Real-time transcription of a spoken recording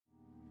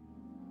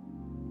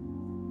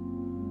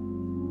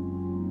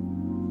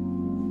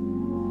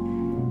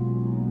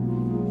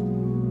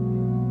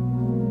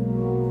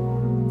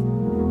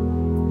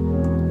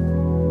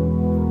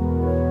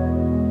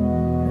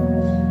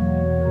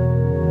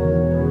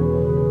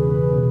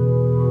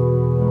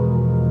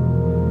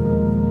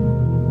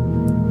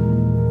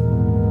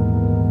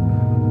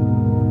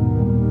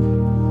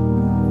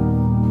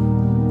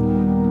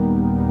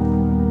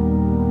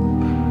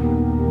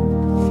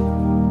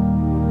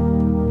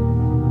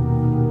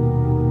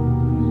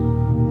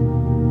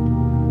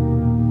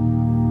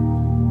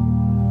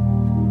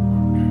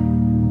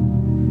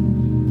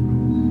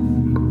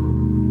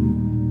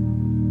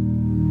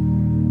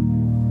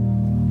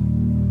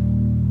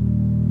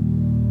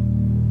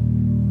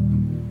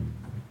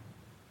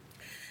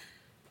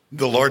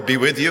The Lord be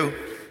with you.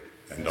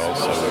 And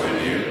also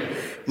with you.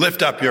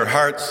 Lift up your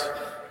hearts.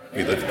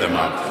 We lift them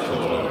up to the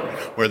Lord.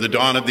 Where the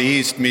dawn of the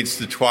east meets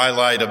the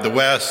twilight of the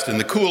west, and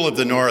the cool of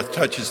the north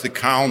touches the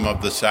calm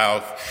of the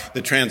south,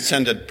 the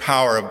transcendent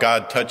power of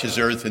God touches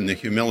earth in the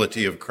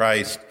humility of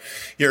Christ.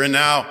 Here and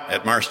now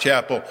at Marsh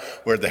Chapel,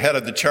 where the head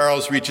of the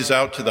Charles reaches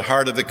out to the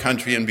heart of the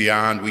country and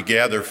beyond, we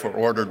gather for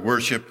ordered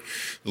worship.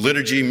 The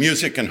liturgy,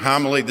 music, and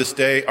homily this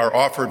day are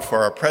offered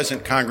for our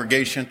present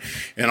congregation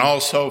and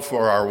also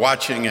for our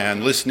watching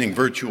and listening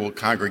virtual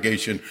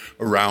congregation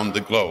around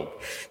the globe.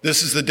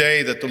 This is the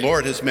day that the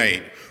Lord has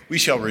made. We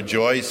shall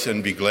rejoice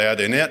and be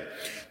glad in it.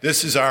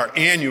 This is our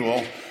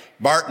annual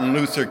Martin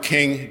Luther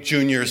King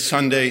Jr.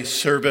 Sunday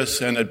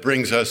service, and it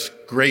brings us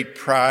great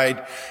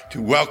pride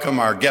to welcome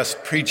our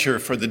guest preacher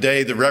for the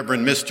day, the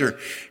Reverend Mr.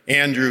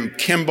 Andrew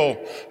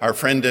Kimble, our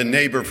friend and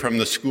neighbor from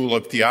the School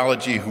of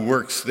Theology, who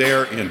works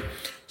there in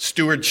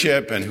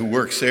stewardship and who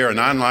works there in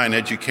online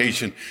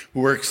education, who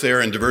works there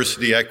in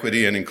diversity,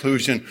 equity, and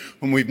inclusion,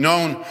 whom we've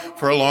known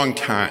for a long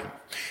time.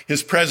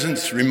 His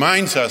presence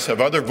reminds us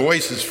of other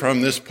voices from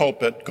this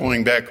pulpit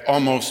going back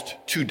almost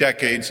 2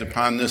 decades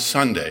upon this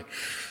Sunday.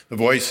 The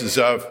voices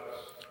of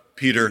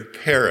Peter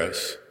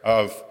Paris,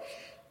 of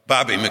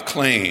Bobby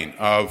McLean,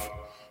 of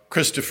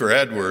Christopher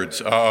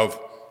Edwards, of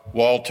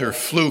Walter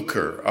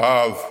Fluker,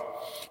 of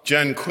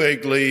Jen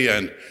Quigley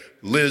and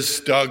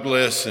Liz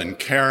Douglas and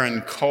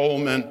Karen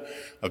Coleman,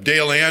 of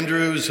Dale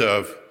Andrews,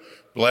 of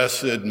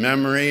blessed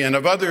memory, and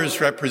of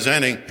others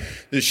representing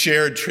the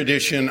shared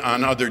tradition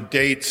on other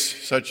dates,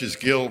 such as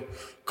Gil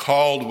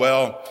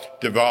Caldwell,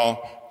 Deval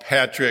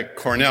Patrick,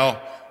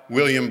 Cornell,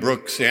 William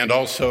Brooks, and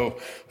also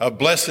of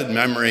blessed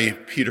memory,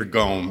 Peter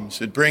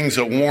Gomes. It brings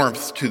a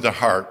warmth to the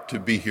heart to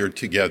be here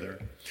together.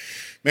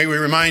 May we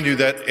remind you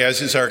that,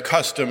 as is our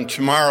custom,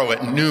 tomorrow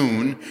at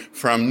noon,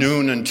 from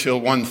noon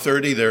until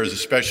 1:30, there is a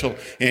special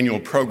annual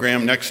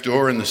program next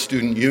door in the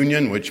Student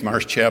Union, which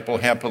Marsh Chapel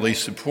happily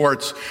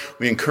supports.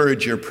 We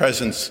encourage your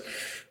presence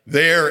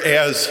there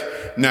as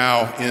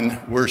now in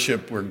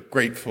worship. We're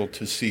grateful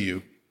to see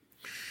you.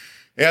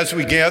 As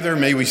we gather,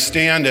 may we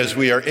stand as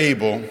we are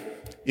able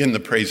in the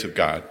praise of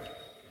God.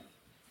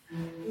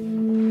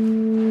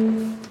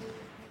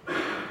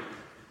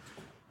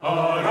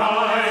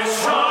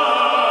 Arise,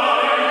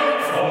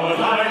 shine, for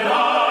thy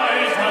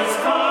light has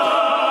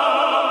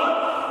come,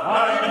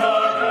 and the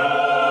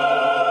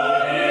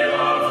glory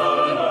of the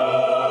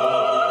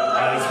Lord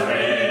has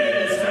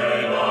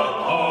risen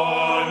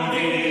upon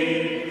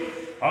thee.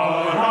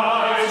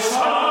 Arise,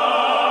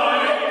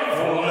 shine,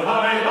 for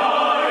thy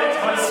light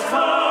has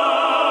come,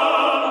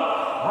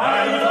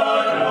 and the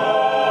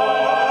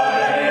glory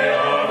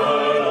of the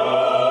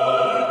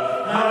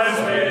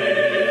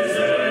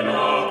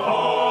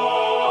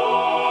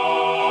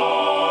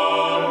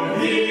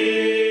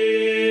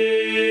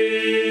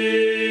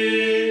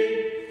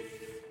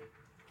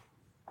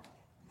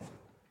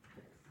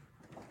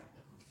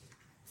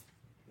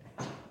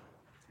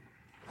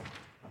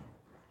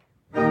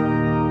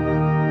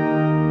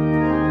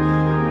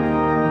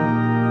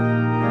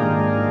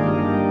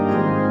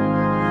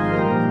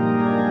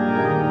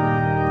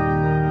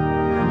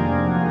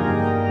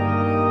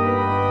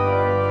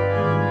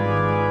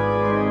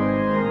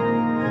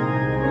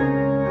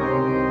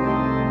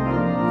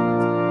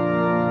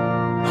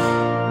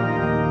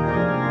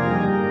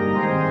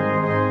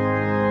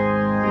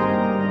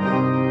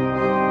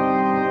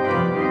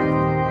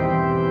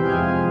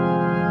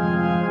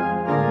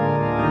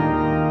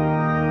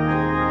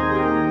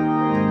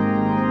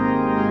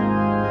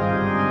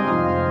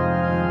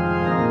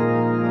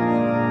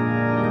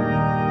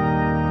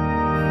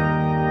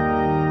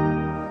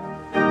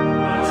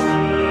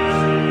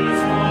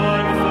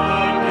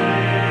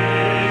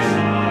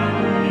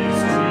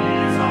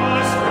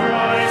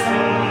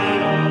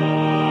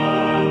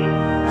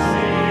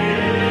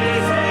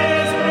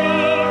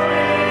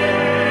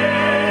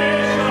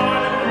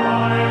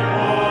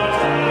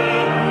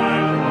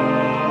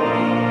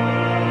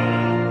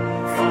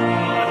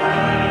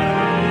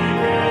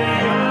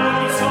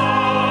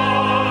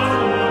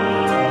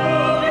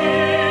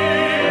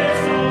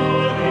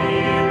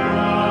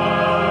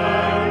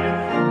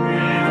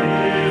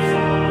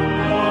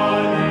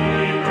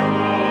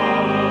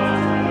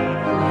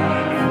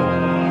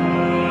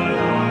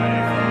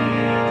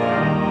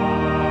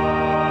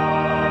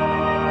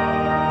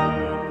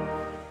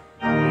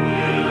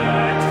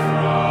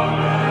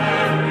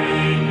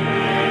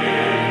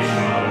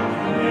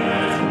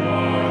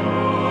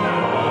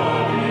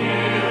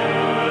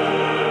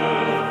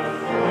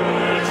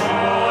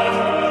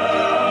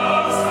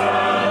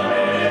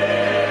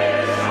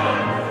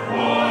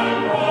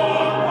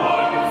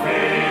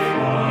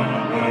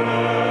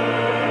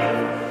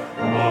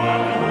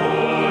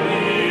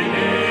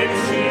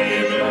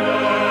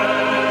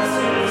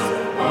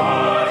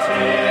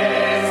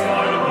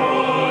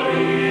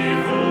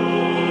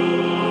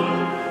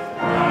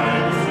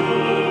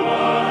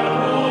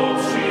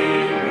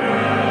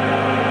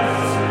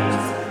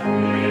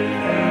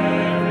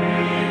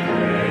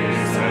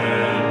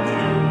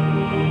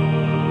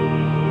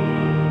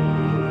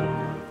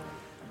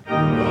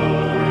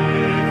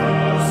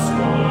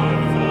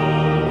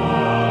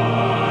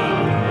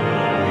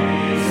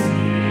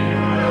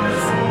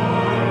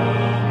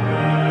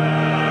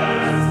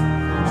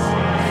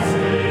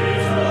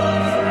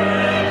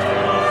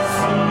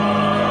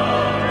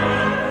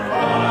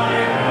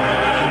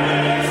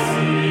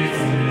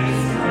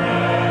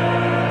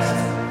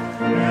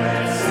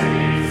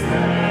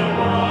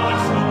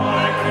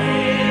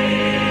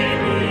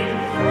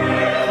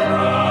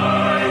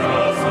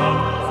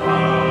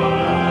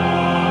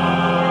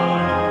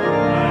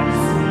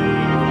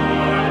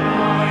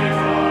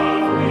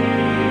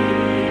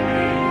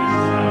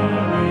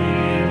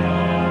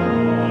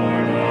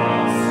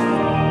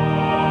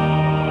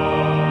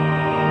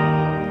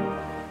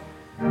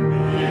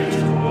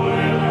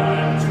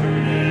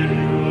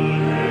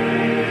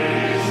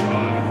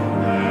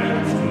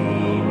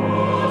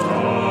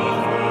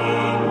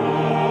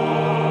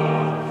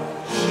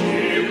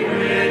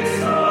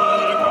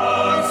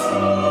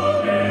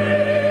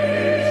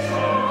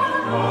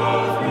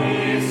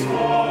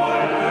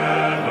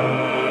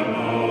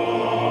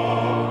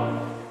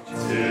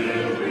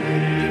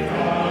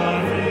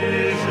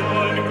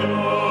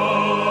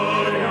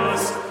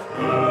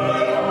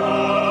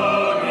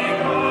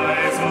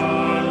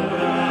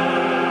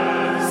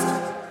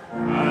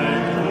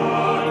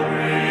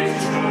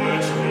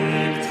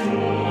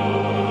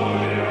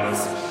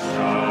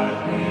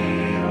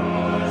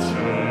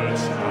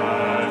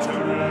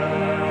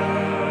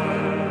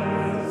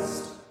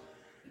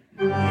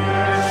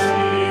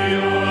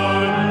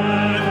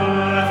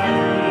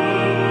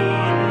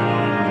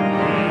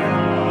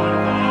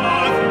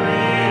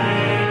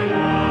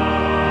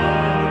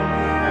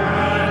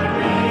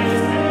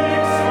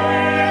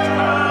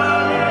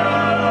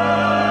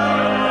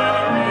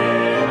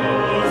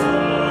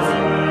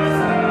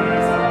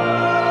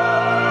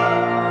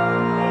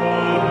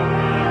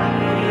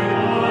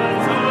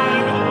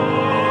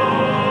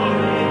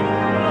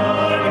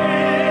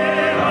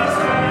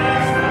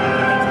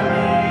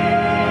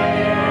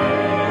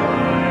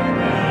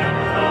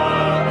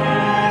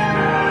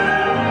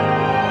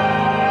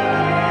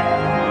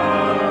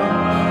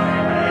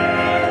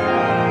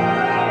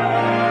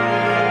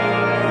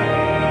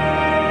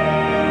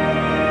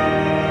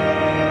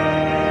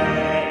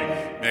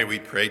May we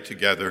pray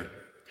together.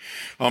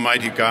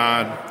 Almighty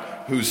God,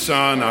 whose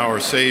Son, our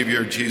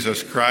Savior,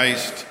 Jesus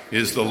Christ,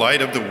 is the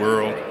light of the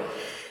world,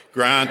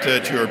 grant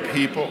that your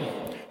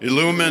people,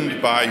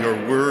 illumined by your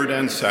word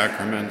and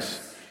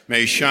sacraments,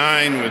 may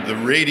shine with the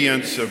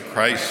radiance of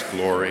Christ's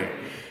glory,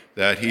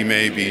 that he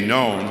may be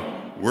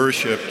known,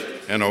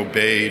 worshipped, and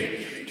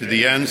obeyed to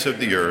the ends of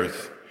the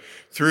earth,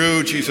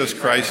 through Jesus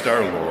Christ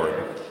our Lord,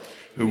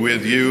 who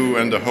with you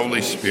and the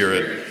Holy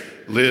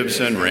Spirit lives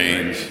and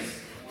reigns,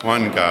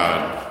 one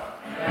God,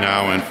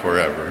 now and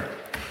forever.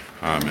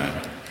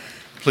 Amen.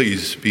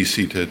 Please be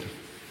seated.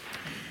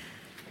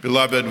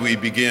 Beloved, we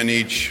begin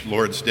each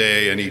Lord's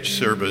Day and each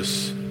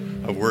service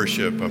of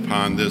worship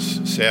upon this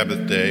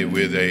Sabbath day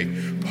with a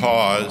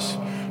pause,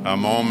 a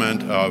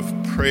moment of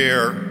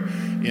prayer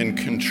in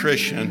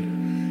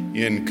contrition,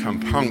 in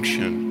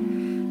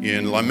compunction,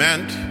 in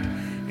lament,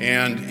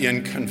 and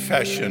in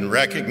confession,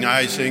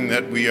 recognizing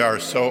that we are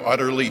so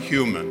utterly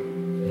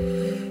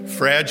human,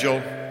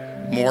 fragile,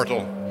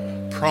 mortal,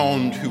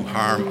 prone to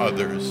harm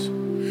others.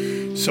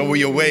 So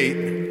we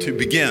await to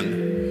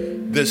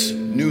begin this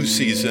new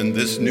season,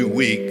 this new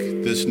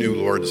week, this new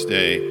Lord's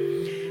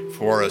Day,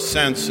 for a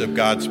sense of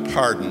God's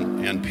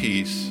pardon and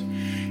peace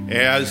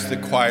as the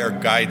choir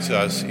guides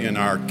us in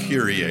our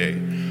Kyrie,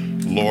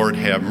 Lord,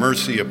 have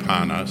mercy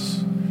upon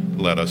us.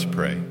 Let us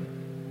pray.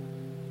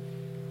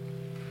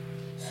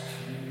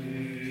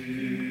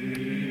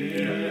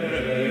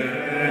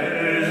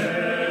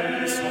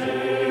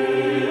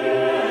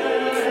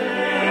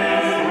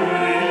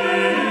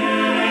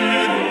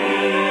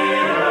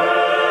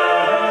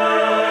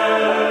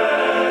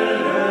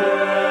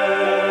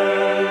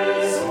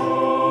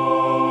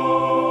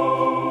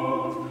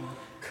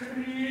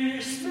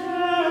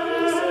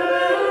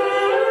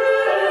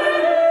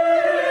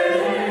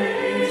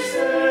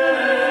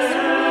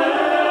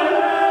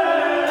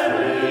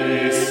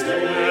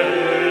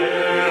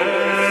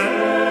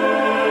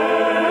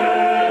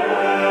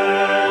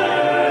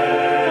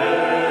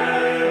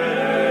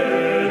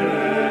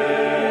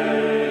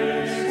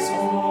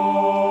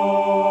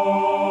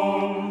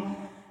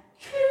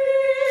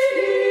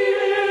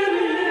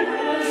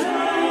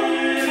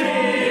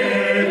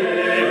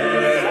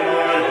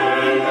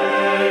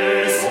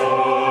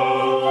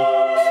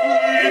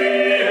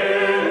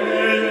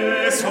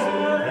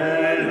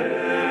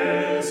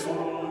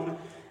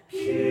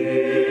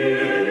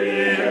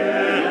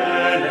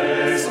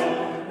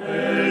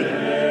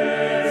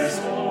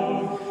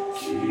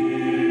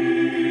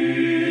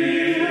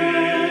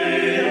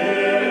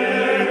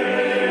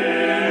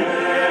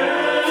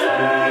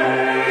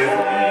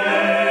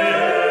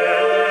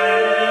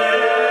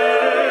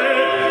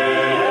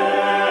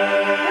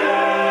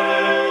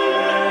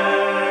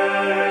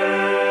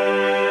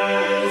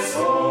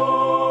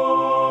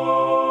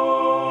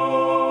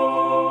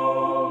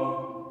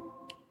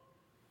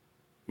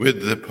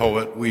 With the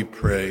poet we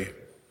pray.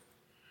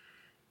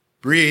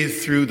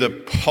 Breathe through the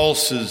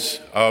pulses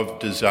of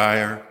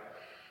desire,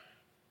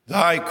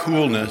 thy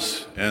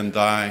coolness and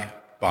thy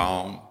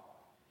balm.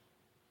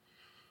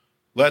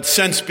 Let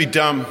sense be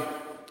dumb,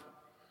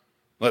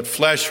 let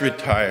flesh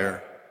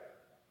retire.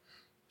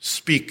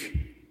 Speak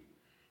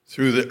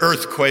through the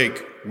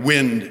earthquake,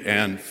 wind,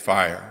 and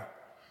fire,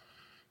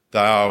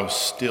 thou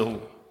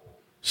still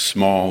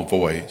small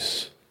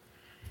voice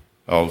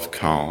of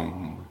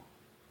calm.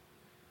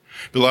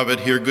 Beloved,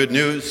 hear good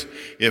news.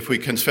 If we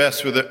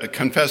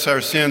confess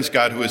our sins,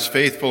 God, who is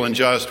faithful and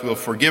just, will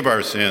forgive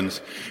our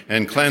sins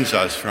and cleanse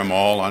us from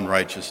all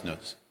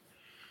unrighteousness.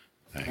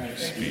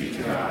 Thanks be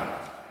to God.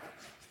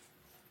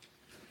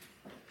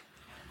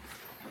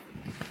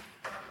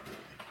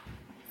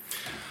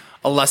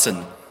 A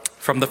lesson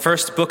from the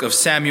first book of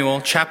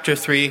Samuel, chapter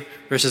 3,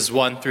 verses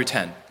 1 through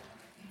 10.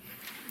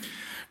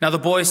 Now the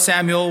boy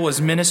Samuel was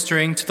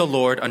ministering to the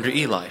Lord under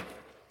Eli.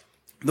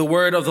 The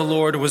word of the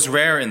Lord was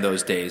rare in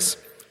those days.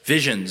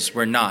 Visions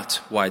were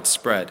not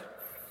widespread.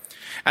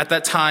 At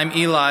that time,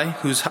 Eli,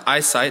 whose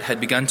eyesight had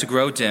begun to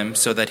grow dim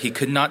so that he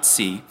could not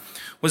see,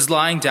 was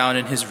lying down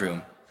in his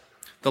room.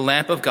 The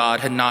lamp of God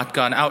had not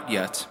gone out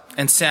yet,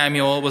 and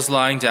Samuel was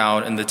lying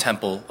down in the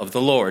temple of the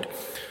Lord,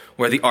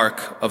 where the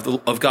ark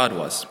of God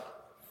was.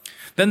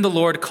 Then the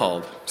Lord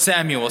called,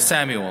 "Samuel,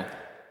 Samuel."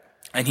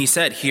 And he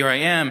said, "Here I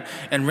am,"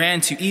 and ran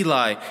to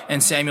Eli.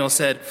 And Samuel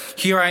said,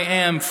 "Here I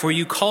am, for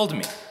you called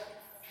me."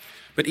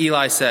 But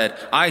Eli said,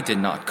 "I did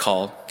not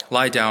call.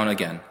 Lie down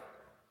again."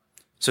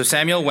 So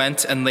Samuel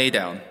went and lay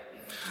down.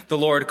 The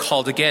Lord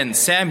called again,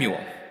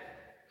 "Samuel."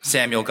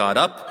 Samuel got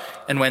up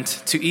and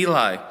went to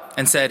Eli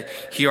and said,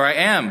 "Here I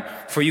am,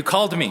 for you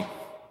called me."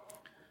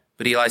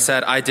 But Eli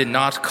said, "I did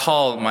not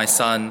call, my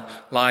son.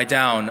 Lie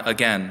down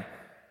again."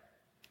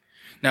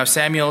 Now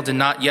Samuel did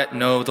not yet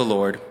know the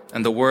Lord,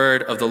 and the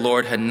word of the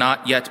Lord had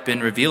not yet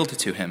been revealed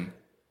to him.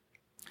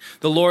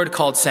 The Lord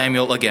called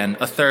Samuel again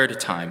a third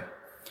time.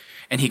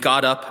 And he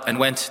got up and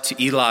went to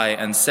Eli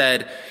and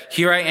said,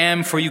 "Here I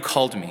am, for you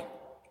called me."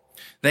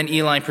 Then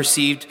Eli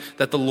perceived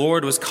that the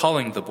Lord was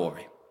calling the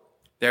boy.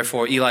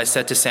 Therefore Eli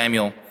said to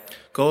Samuel,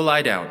 "Go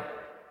lie down."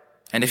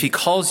 And if he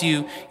calls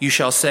you, you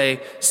shall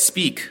say,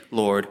 'Speak,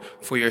 Lord,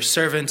 for your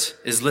servant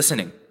is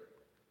listening.'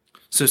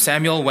 So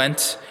Samuel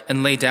went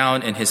and lay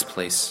down in his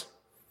place.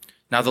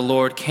 Now the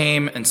Lord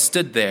came and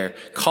stood there,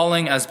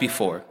 calling as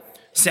before,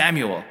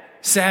 'Samuel,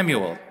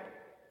 Samuel.'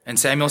 And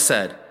Samuel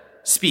said,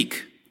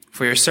 'Speak,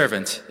 for your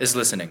servant is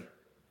listening.'"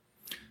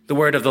 The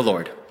word of the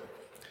Lord.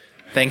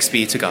 Thanks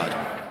be to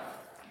God.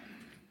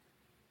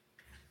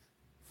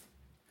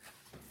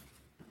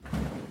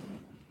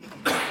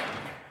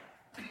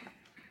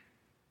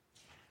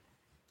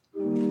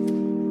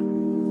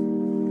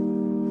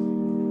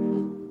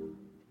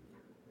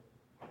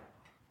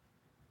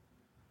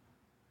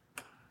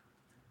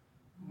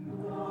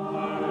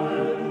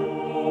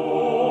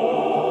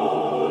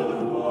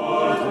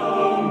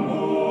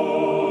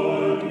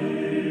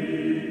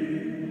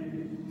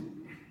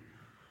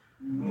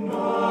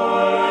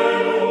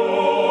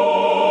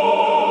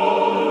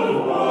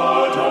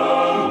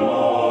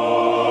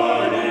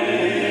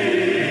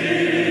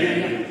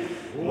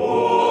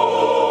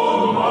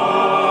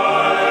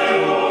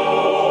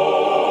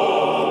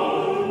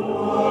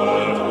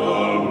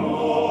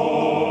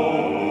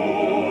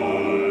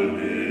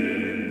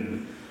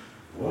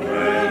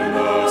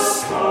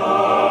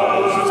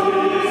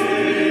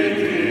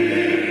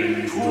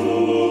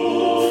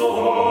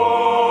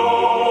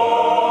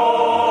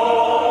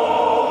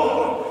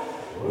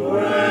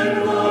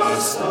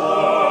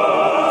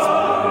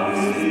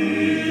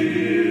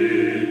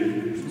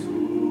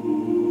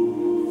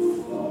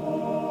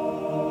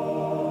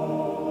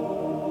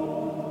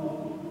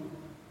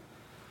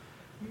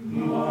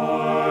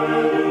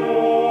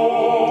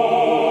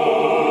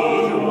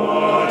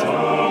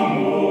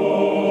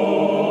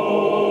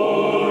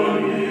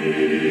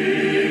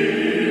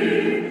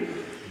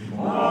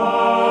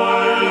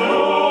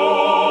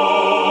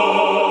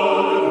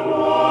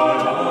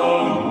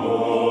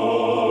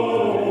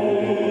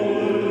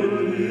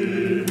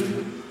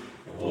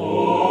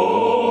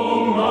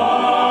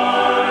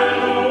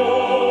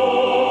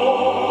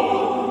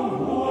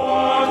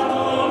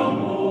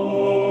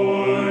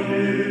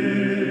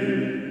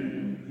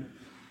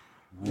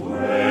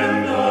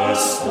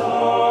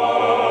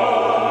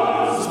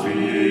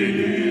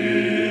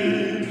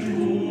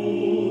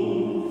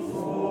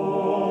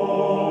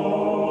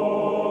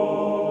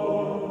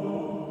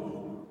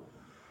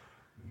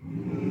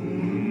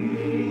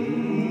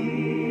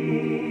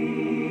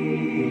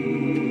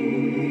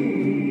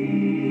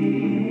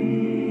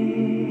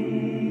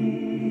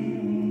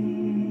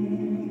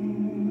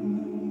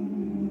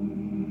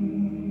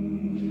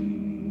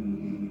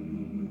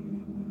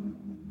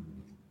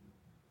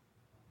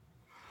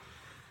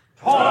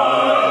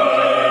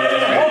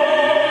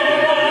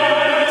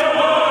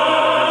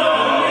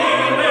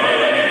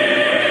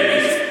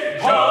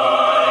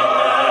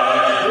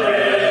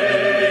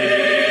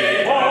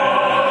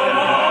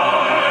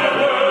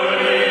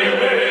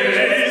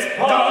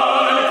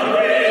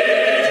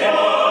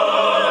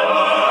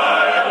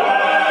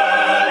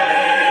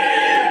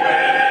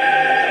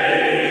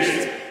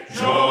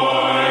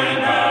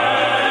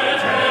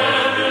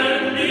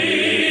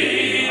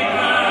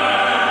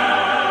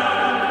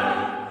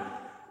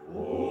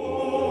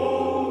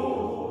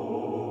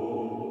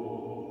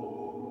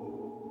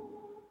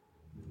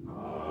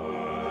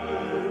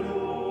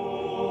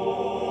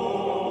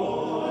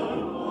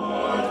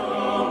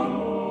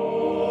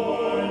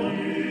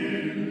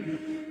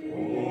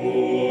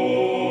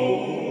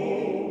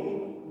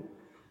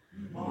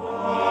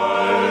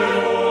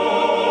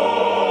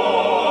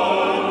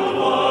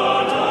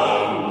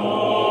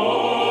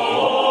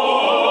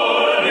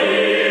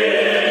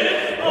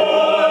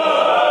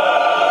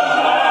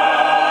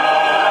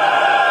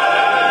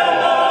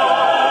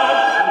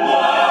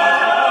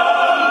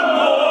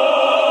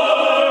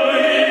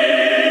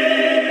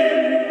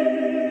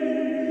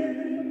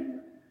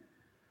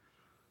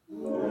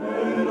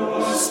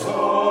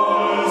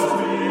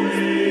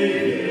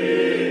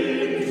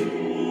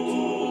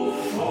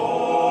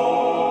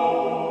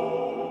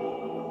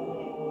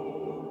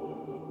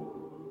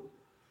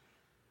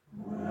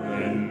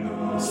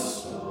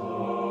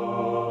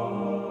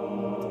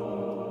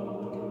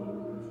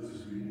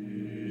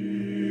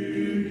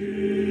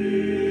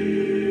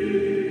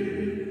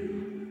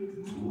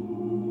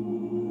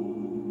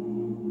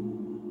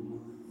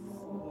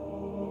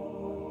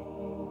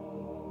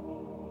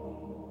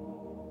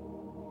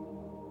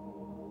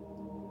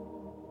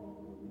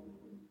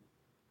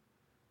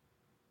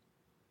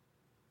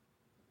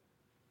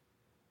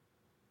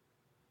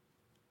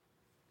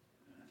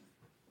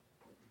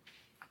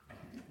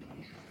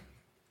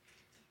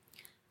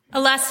 A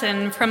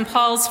lesson from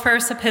Paul's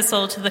first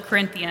epistle to the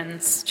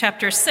Corinthians,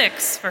 chapter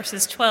 6,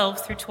 verses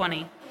 12 through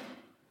 20.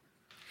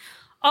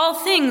 All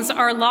things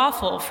are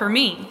lawful for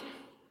me,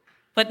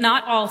 but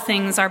not all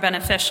things are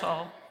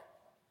beneficial.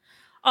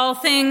 All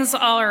things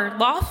are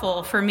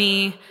lawful for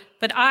me,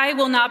 but I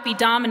will not be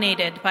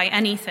dominated by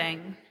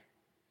anything.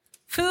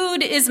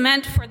 Food is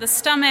meant for the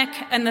stomach,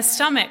 and the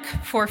stomach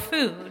for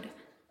food,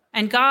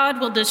 and God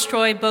will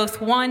destroy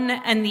both one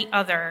and the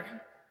other.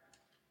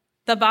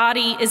 The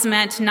body is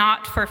meant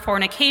not for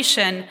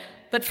fornication,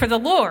 but for the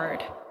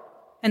Lord,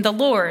 and the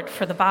Lord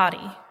for the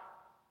body.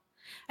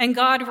 And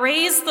God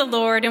raised the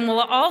Lord and will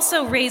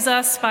also raise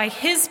us by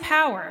his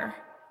power.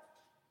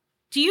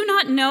 Do you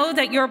not know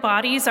that your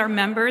bodies are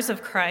members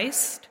of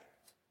Christ?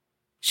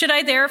 Should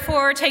I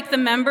therefore take the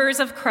members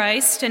of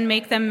Christ and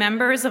make them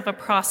members of a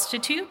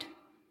prostitute?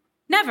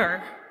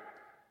 Never.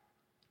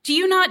 Do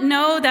you not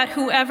know that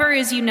whoever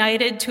is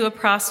united to a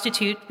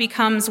prostitute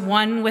becomes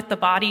one with the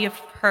body of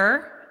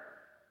her?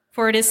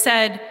 For it is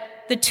said,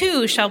 the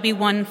two shall be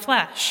one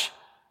flesh.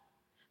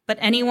 But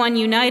anyone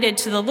united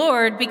to the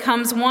Lord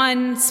becomes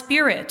one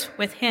spirit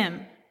with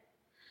him.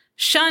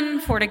 Shun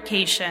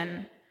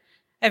fornication.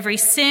 Every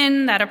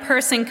sin that a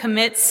person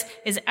commits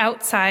is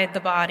outside the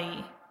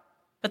body,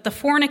 but the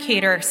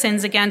fornicator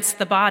sins against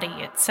the body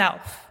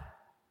itself.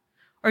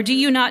 Or do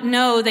you not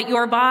know that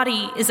your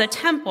body is a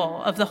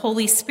temple of the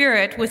Holy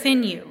Spirit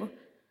within you,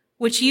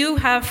 which you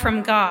have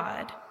from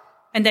God,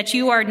 and that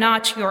you are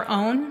not your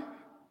own?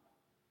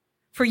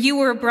 For you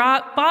were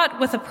bought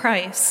with a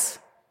price.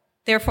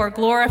 Therefore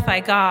glorify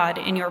God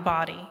in your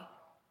body.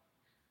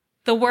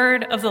 The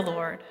word of the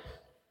Lord.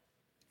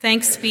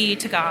 Thanks be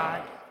to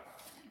God.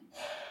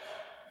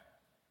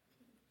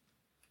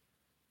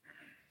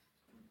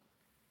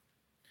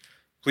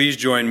 Please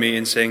join me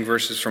in saying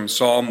verses from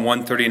Psalm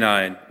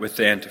 139 with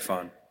the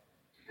antiphon.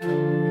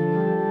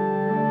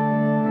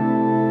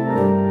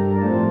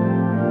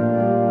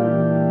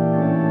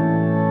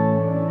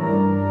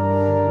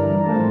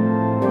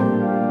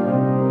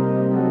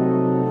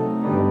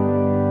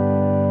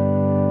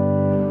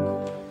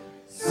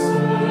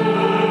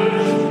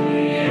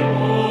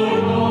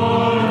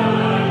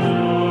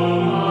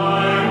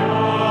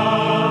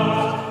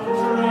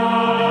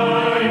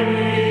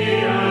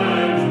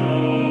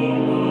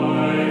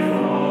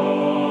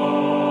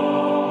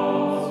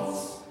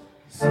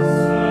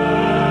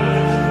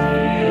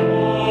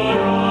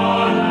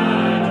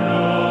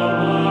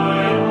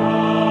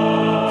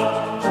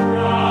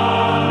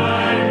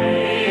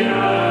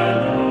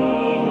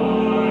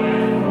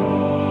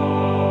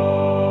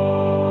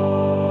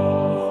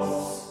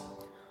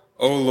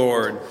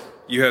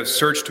 You have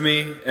searched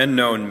me and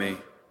known me.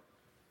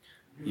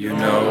 You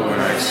know when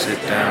I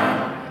sit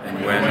down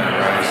and when I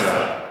rise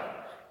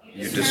up.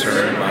 You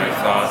discern my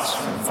thoughts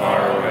from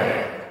far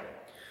away.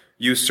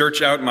 You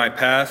search out my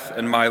path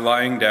and my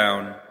lying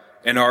down,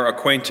 and are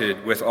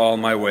acquainted with all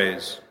my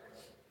ways.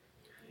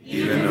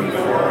 Even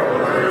before a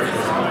word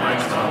is on my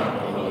tongue,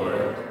 O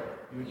Lord,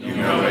 you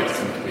know it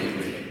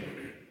completely.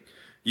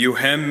 You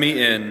hem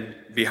me in,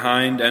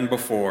 behind and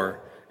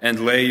before, and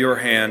lay your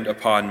hand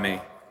upon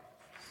me.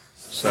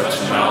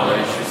 Such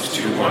knowledge is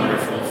too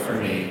wonderful for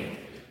me.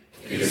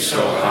 It is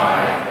so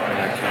high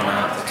that I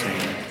cannot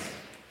attain it.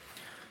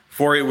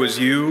 For it was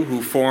you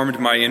who formed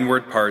my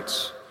inward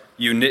parts.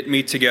 You knit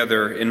me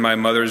together in my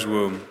mother's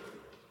womb.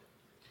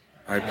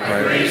 I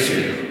praise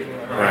you,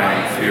 for I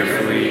am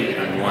fearfully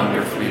and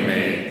wonderfully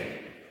made.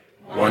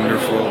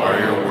 Wonderful are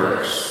your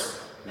works,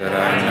 that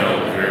I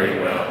know very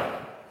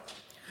well.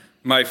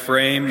 My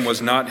frame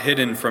was not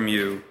hidden from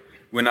you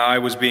when I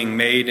was being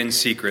made in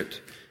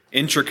secret,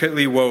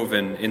 intricately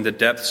woven in the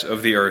depths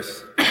of the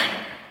earth.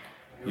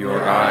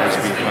 Your eyes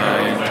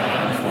behind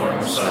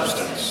unformed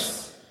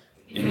substance.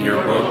 In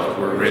your book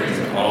were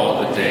written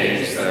all the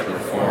days that were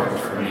formed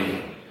for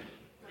me,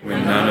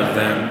 when none of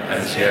them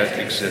as yet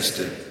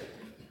existed.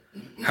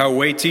 How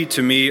weighty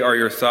to me are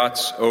your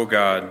thoughts, O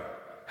God!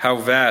 How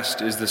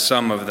vast is the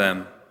sum of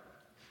them!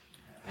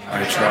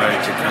 I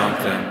tried to count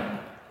them.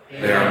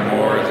 They are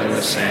more than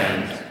the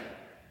sand.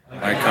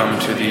 I come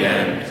to the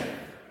end.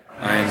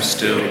 I am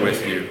still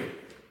with you.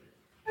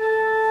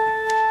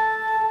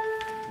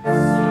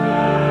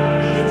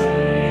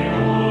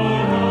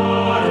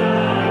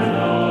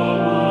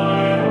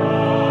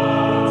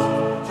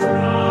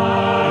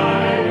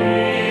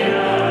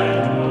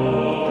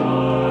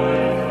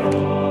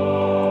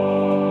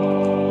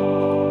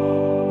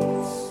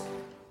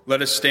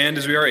 Let us stand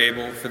as we are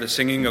able for the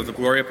singing of the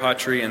Gloria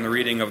Patri and the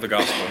reading of the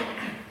Gospel.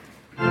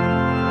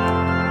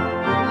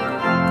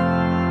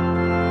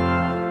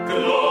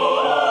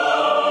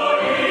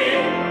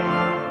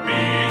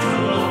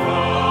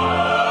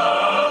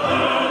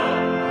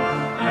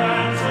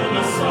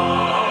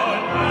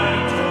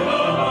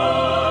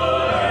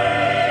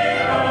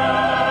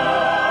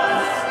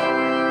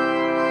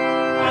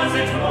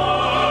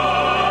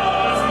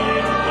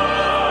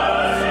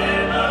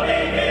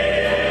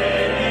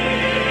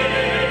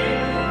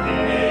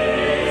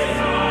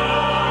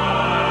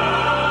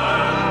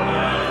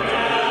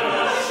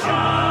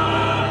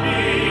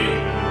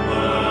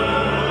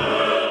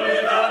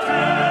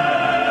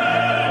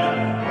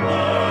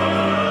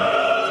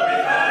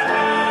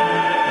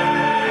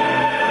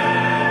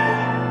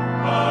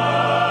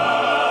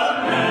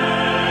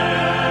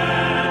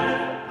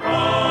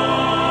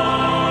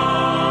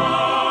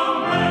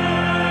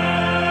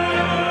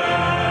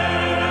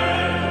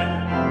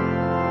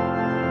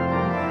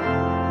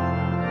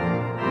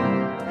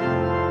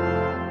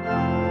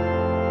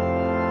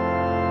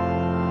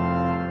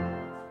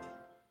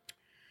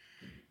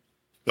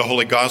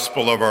 Holy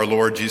Gospel of our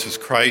Lord Jesus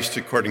Christ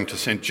according to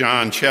St.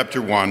 John,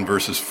 chapter 1,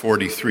 verses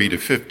 43 to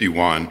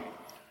 51.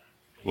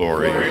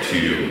 Glory to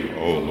you,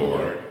 O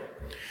Lord.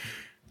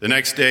 The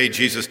next day,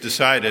 Jesus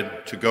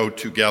decided to go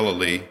to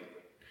Galilee.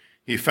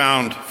 He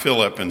found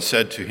Philip and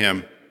said to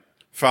him,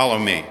 "Follow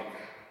me."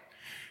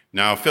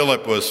 Now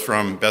Philip was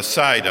from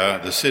Bethsaida,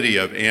 the city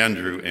of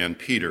Andrew and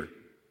Peter.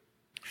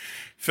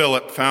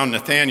 Philip found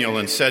Nathanael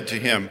and said to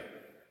him,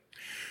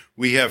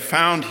 "We have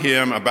found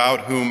him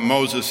about whom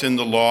Moses in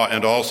the law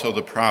and also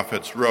the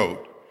prophets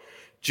wrote,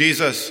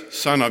 Jesus,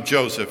 son of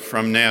Joseph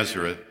from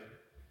Nazareth."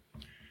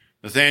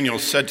 Nathanael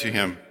said to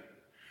him,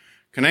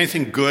 "Can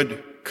anything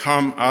good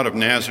come out of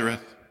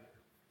Nazareth?"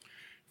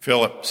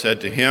 Philip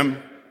said to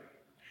him,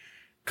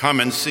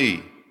 "Come and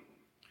see."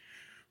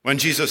 When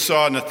Jesus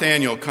saw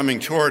Nathanael coming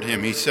toward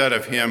him, he said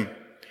of him,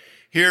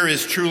 "Here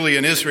is truly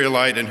an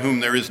Israelite in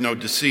whom there is no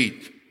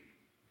deceit."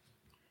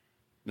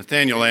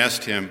 Nathanael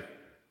asked him,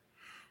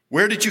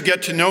 "Where did you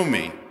get to know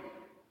me?"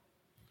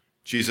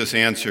 Jesus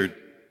answered,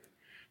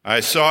 "I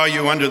saw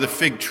you under the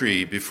fig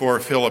tree before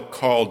Philip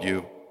called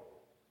you."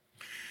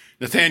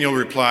 Nathanael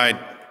replied,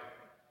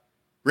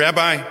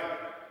 "Rabbi,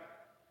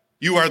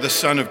 you are the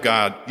Son of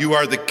God. You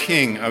are the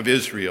King of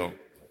Israel."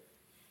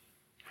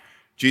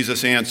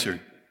 Jesus answered,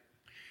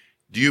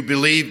 "Do you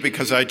believe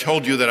because I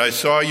told you that I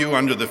saw you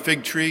under the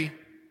fig tree?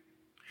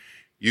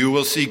 You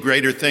will see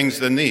greater things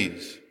than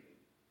these."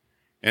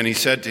 And he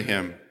said to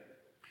him,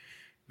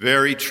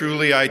 "Very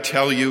truly I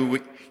tell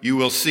you, you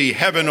will see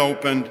heaven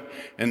opened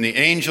and the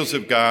angels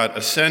of God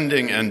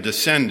ascending and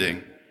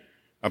descending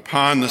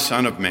upon the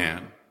Son of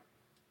Man."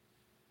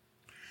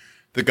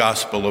 The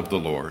Gospel of the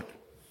Lord.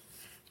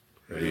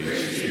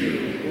 Praise to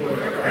you,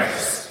 Lord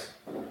Christ.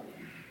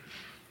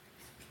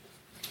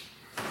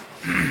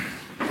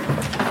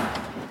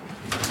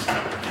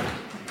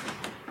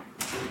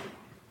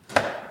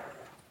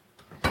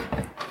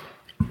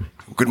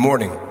 Good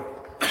morning.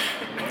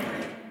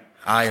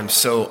 I am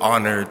so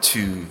honored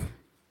to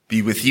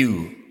be with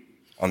you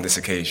on this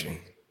occasion.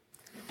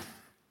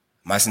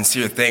 My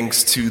sincere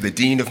thanks to the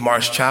Dean of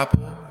Marsh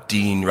Chapel,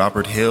 Dean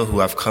Robert Hill,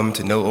 who I've come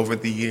to know over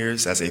the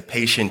years as a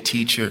patient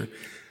teacher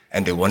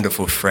and a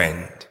wonderful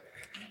friend,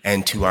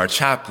 and to our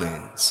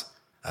chaplains,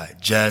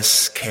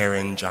 Jess,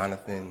 Karen,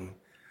 Jonathan,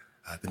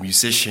 the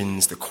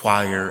musicians, the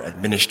choir,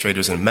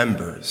 administrators, and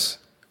members.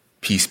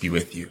 Peace be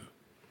with you.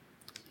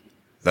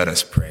 Let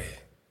us pray.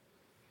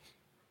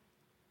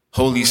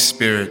 Holy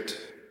Spirit,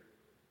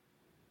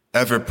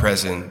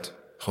 ever-present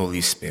Holy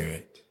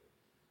Spirit,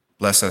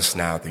 bless us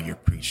now through your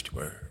preached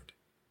word.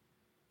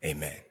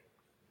 Amen.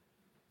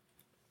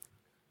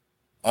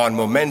 On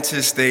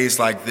momentous days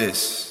like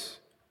this,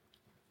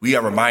 we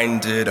are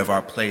reminded of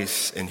our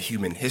place in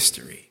human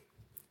history.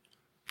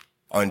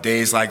 On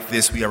days like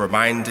this, we are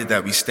reminded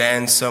that we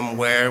stand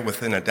somewhere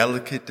within a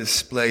delicate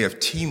display of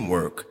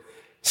teamwork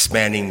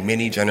spanning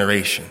many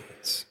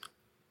generations.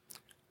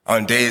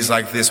 On days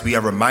like this, we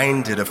are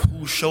reminded of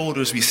whose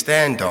shoulders we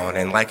stand on,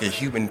 and like a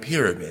human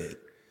pyramid,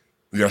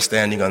 we are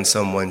standing on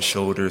someone's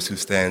shoulders who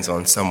stands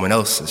on someone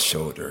else's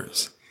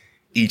shoulders,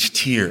 each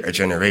tier a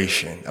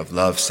generation of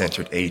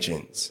love-centered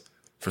agents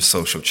for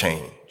social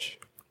change.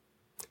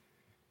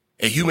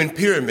 A human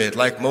pyramid,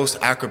 like most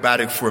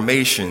acrobatic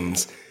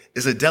formations,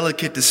 is a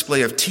delicate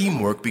display of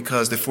teamwork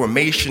because the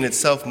formation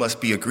itself must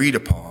be agreed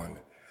upon.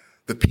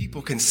 The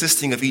people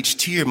consisting of each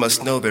tier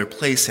must know their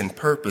place and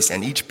purpose,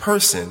 and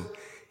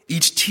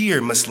each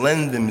tier must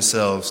lend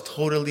themselves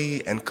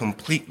totally and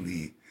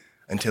completely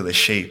until a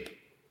shape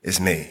is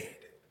made.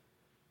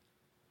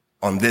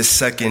 On this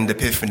second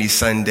Epiphany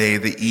Sunday,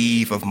 the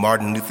eve of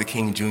Martin Luther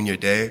King Jr.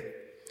 Day,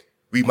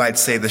 we might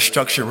say the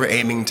structure we're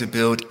aiming to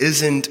build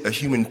isn't a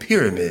human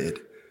pyramid,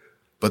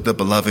 but the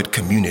beloved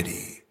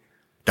community,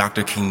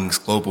 Dr. King's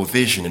global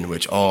vision in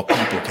which all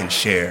people can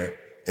share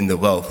in the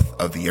wealth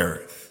of the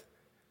earth.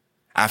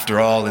 After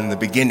all, in the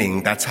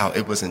beginning, that's how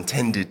it was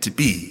intended to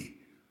be: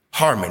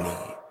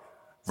 harmony,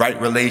 right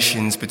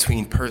relations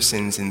between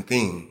persons and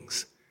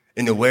things,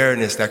 an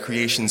awareness that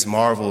creation's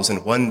marvels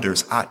and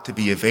wonders ought to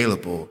be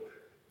available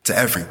to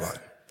everyone.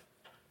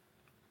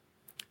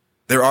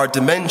 There are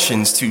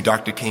dimensions to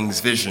Dr.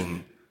 King's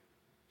vision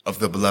of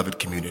the beloved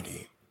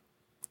community.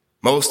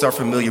 Most are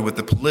familiar with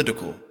the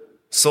political,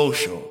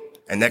 social,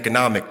 and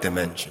economic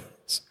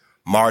dimensions.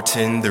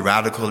 Martin, the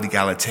radical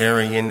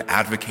egalitarian,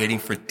 advocating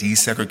for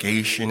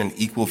desegregation and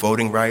equal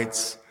voting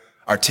rights,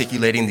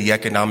 articulating the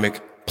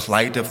economic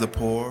plight of the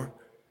poor,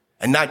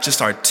 and not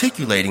just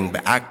articulating,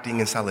 but acting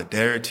in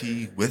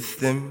solidarity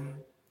with them.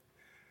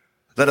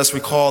 Let us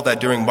recall that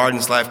during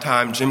Martin's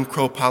lifetime, Jim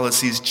Crow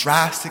policies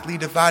drastically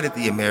divided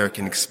the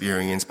American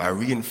experience by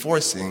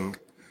reinforcing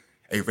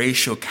a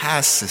racial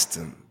caste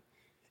system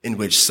in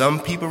which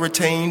some people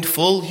retained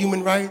full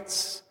human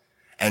rights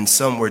and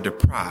some were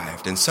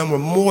deprived, and some were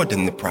more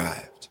than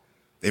deprived.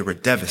 They were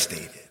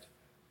devastated,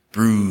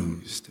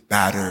 bruised,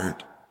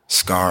 battered,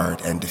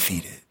 scarred, and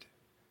defeated.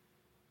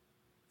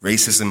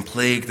 Racism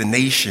plagued the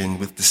nation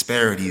with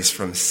disparities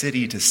from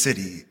city to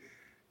city,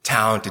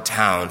 town to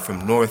town,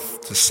 from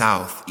north to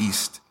south,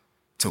 east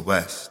to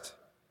west.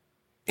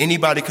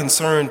 Anybody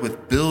concerned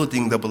with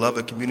building the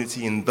beloved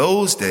community in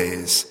those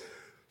days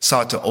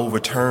sought to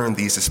overturn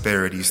these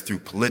disparities through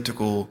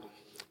political,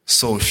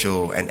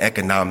 social, and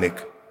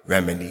economic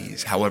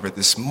remedies. However,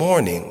 this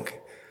morning,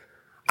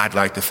 I'd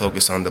like to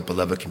focus on the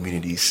beloved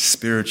community's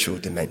spiritual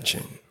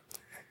dimension.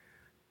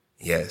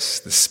 Yes,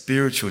 the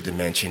spiritual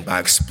dimension, by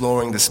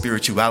exploring the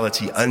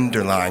spirituality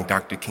underlying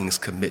Dr. King's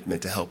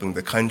commitment to helping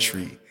the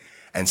country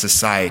and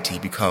society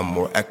become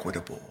more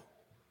equitable.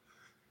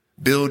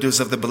 Builders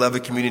of the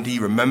beloved community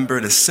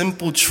remembered a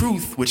simple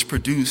truth which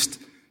produced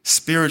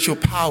spiritual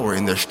power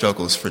in their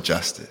struggles for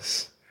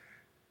justice.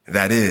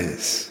 That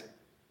is,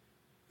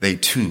 they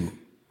too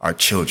are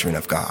children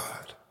of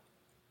God.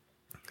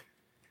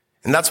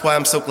 And that's why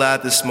I'm so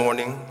glad this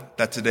morning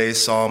that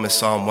today's psalm is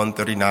Psalm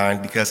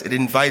 139, because it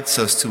invites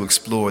us to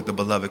explore the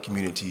beloved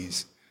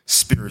community's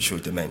spiritual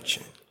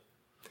dimension.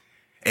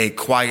 A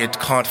quiet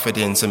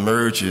confidence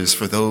emerges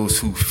for those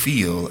who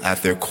feel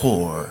at their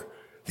core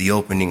the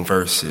opening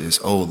verses,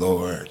 "O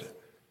Lord,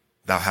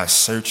 thou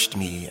hast searched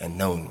me and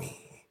known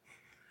me.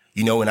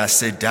 You know when I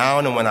sit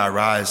down and when I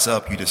rise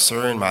up, you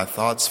discern my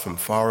thoughts from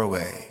far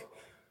away.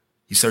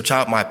 You search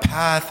out my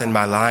path and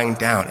my lying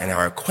down and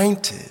are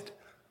acquainted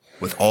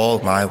with all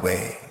my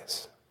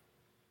ways."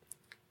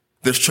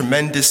 There's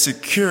tremendous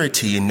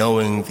security in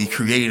knowing the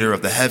creator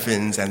of the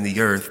heavens and the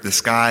earth, the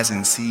skies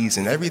and seas,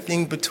 and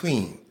everything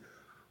between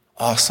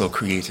also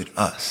created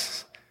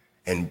us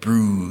and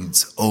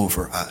broods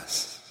over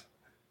us.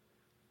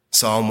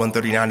 Psalm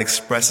 139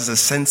 expresses a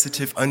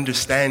sensitive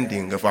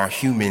understanding of our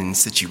human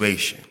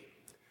situation.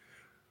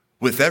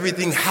 With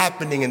everything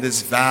happening in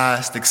this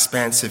vast,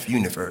 expansive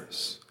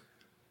universe,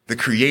 the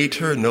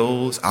Creator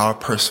knows our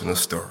personal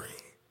story.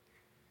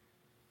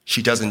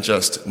 She doesn't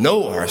just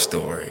know our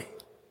story,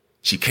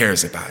 she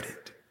cares about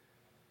it.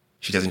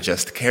 She doesn't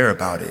just care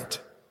about it,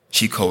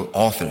 she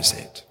co-authors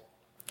it,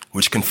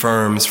 which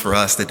confirms for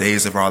us the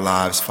days of our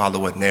lives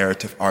follow a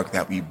narrative arc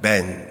that we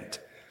bend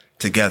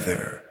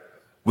together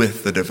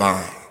with the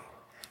divine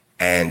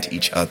and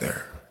each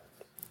other.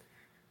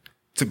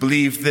 To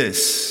believe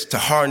this, to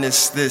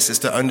harness this, is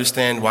to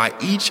understand why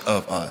each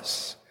of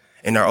us,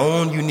 in our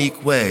own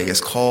unique way,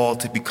 is called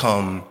to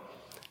become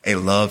a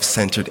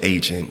love-centered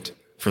agent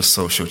for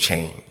social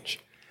change.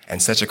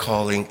 And such a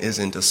calling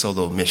isn't a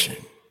solo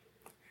mission.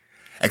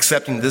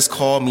 Accepting this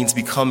call means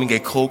becoming a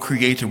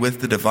co-creator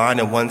with the divine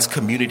in one's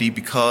community,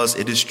 because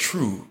it is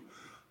true.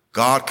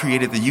 God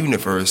created the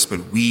universe,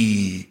 but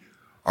we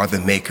are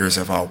the makers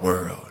of our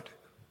world,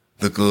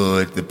 the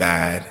good, the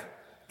bad,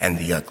 and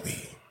the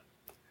ugly.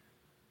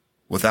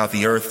 Without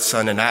the earth,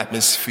 sun, and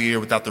atmosphere,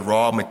 without the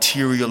raw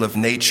material of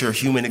nature,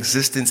 human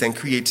existence and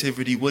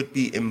creativity would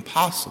be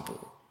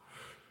impossible.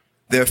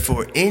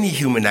 Therefore, any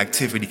human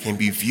activity can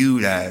be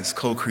viewed as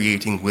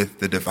co-creating with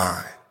the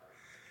divine.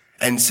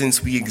 And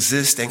since we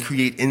exist and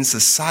create in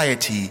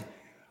society,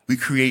 we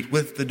create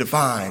with the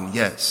divine,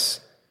 yes,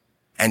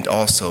 and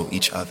also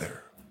each other.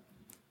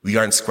 We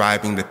aren't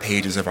scribing the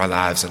pages of our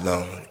lives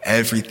alone.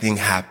 Everything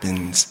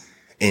happens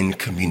in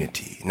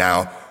community.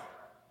 Now,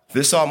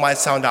 this all might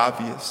sound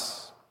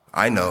obvious,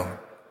 I know,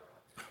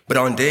 but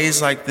on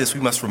days like this, we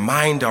must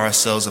remind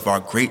ourselves of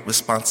our great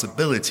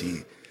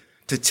responsibility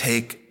to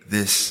take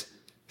this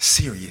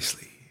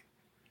seriously.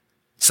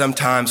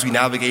 Sometimes we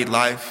navigate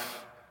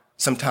life,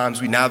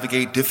 sometimes we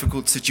navigate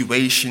difficult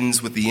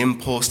situations with the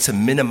impulse to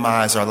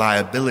minimize our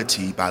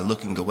liability by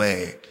looking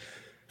away,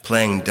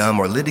 playing dumb,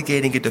 or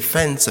litigating a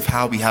defense of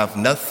how we have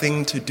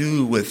nothing to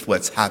do with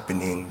what's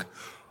happening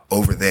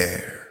over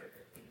there.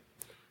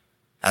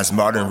 As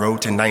Martin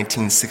wrote in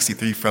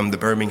 1963 from the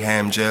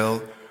Birmingham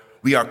jail,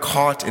 we are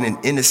caught in an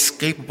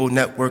inescapable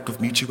network of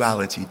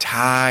mutuality,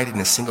 tied in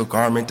a single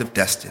garment of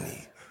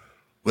destiny.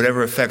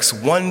 Whatever affects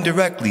one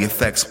directly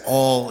affects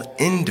all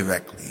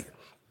indirectly.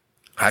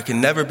 I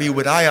can never be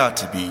what I ought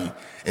to be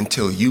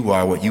until you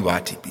are what you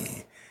ought to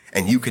be.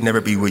 And you can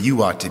never be what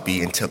you ought to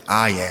be until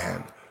I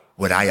am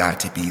what I ought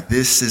to be.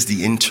 This is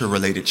the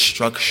interrelated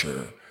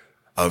structure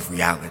of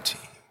reality.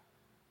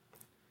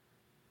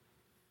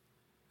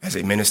 As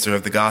a minister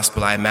of the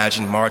gospel, I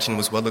imagine Martin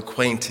was well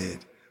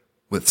acquainted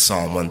with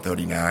Psalm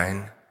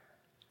 139.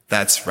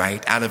 That's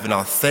right, out of an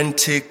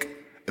authentic,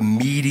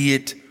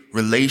 immediate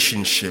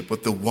relationship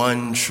with the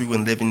one true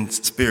and living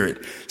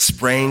Spirit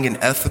sprang an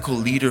ethical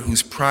leader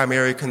whose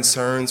primary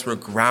concerns were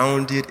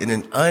grounded in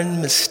an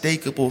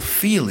unmistakable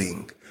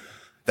feeling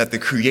that the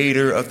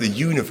creator of the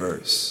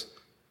universe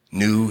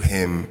knew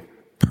him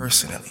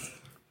personally.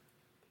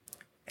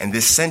 And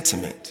this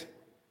sentiment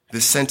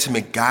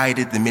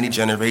guided the many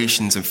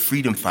generations of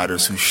freedom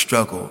fighters who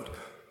struggled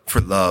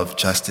for love,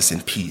 justice,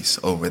 and peace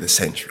over the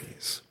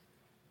centuries.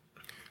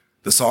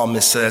 The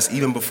psalmist says,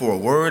 "Even before a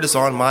word is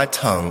on my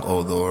tongue,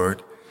 O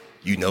Lord,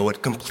 you know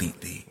it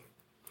completely.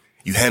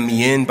 You hem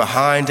me in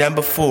behind and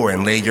before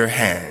and lay your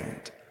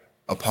hand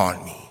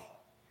upon me."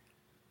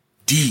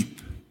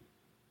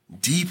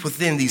 Deep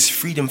within, these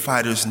freedom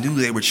fighters knew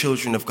they were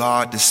children of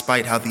God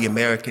despite how the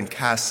American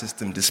caste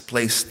system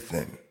displaced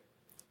them.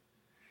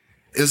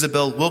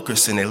 Isabel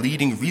Wilkerson, a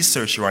leading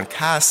researcher on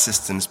caste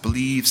systems,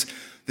 believes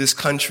this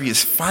country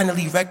is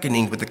finally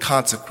reckoning with the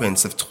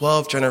consequence of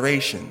 12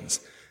 generations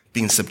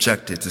being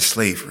subjected to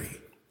slavery.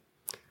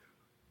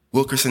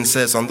 Wilkerson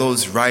says on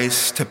those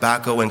rice,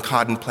 tobacco, and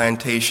cotton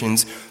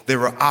plantations, there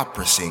were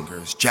opera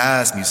singers,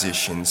 jazz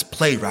musicians,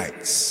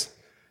 playwrights,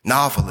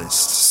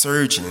 novelists,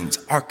 surgeons,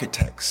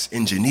 architects,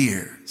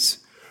 engineers.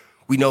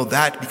 We know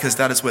that because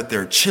that is what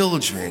their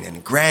children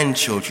and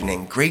grandchildren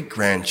and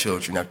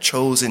great-grandchildren have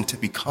chosen to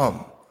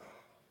become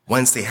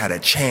once they had a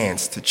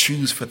chance to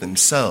choose for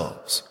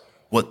themselves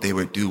what they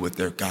would do with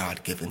their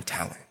God-given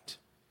talent.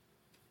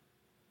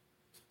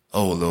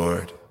 Oh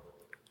Lord,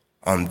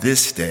 on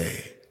this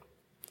day,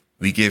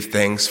 we give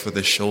thanks for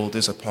the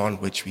shoulders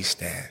upon which we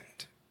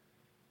stand.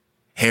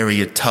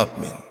 Harriet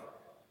Tubman,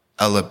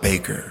 Ella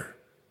Baker,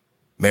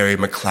 Mary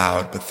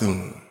McLeod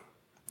Bethune,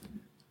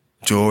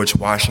 George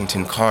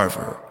Washington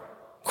Carver,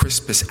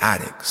 Crispus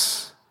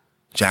Attucks,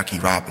 Jackie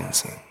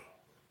Robinson,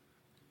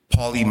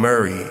 Pauli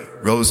Murray,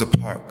 Rosa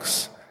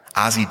Parks,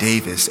 Ozzie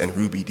Davis, and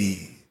Ruby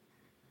Dee,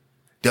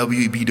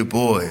 W.E.B. Du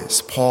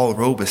Bois, Paul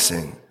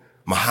Robeson,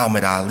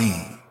 Muhammad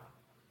Ali,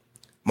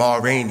 Ma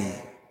Rainey,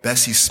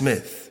 Bessie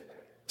Smith,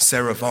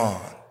 Sarah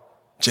Vaughan,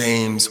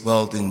 James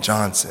Weldon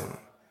Johnson,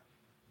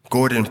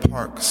 Gordon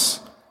Parks,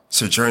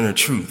 Sojourner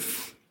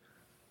Truth,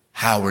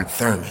 Howard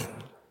Thurman.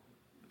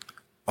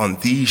 On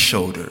these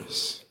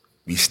shoulders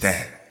we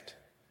stand.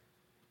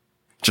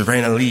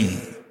 Jarena Lee,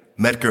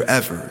 Medgar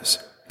Evers,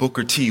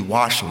 Booker T.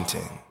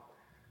 Washington,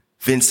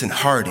 Vincent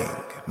Harding,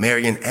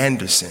 Marian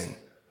Anderson,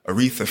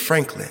 Aretha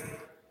Franklin,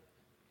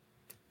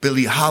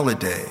 Billie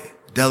Holiday,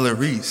 Della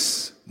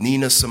Reese,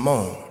 Nina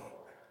Simone,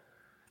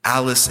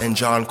 Alice and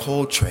John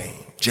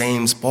Coltrane,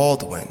 James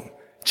Baldwin,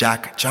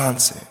 Jack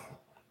Johnson,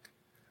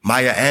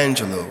 Maya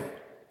Angelou,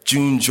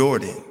 June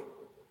Jordan,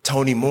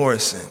 Toni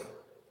Morrison,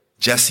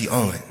 Jesse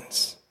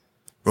Owens,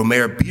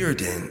 Romare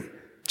Bearden,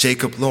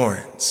 Jacob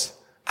Lawrence,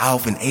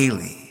 Alvin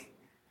Ailey,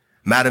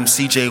 Madam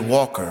C.J.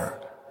 Walker,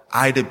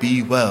 Ida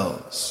B.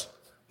 Wells,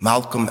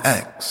 Malcolm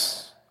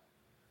X,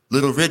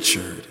 Little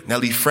Richard,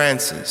 Nellie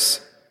Francis,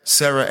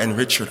 Sarah and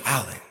Richard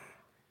Allen,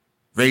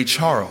 Ray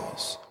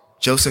Charles,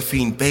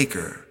 Josephine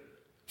Baker,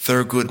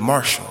 Thurgood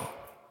Marshall,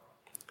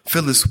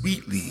 Phyllis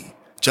Wheatley,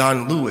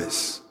 John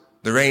Lewis,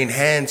 Lorraine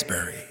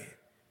Hansberry,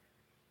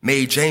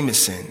 Mae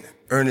Jameson,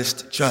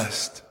 Ernest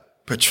Just,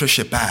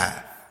 Patricia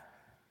Bath,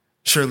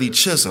 Shirley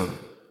Chisholm,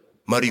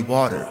 Muddy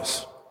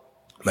Waters,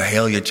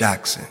 Mahalia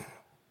Jackson.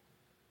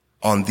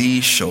 On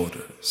these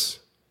shoulders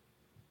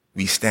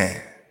we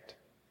stand.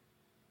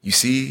 You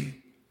see,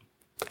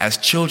 as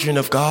children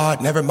of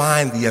God, never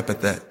mind the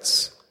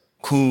epithets,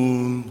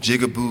 coon,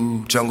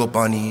 jigaboo, jungle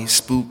bunny,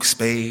 spook,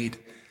 spade,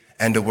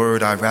 and a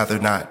word I'd rather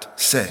not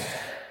say.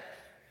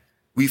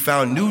 We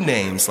found new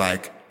names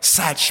like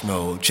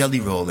Satchmo,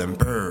 Jelly Roll, and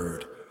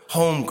Bird,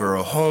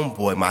 Homegirl,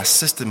 Homeboy, my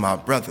sister, my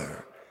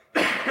brother.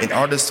 An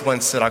artist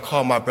once said, I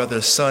call my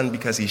brother son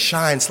because he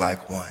shines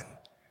like one.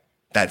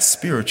 That's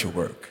spiritual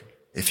work,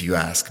 if you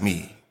ask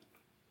me.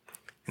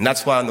 And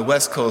that's why on the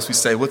West Coast we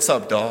say, what's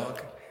up,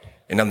 dog?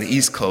 And on the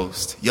East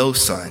Coast, yo,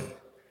 son,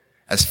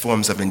 as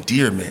forms of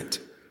endearment,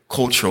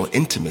 cultural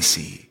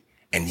intimacy,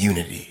 and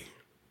unity.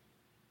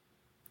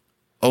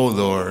 Oh,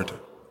 Lord,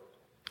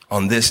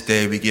 on this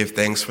day we give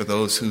thanks for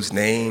those whose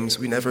names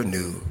we never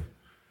knew.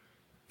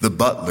 The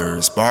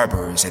butlers,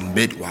 barbers, and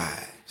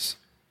midwives,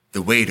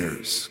 the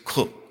waiters,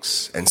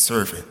 cooks, and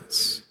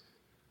servants,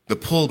 the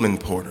Pullman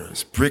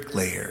porters,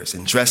 bricklayers,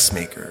 and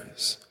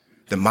dressmakers,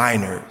 the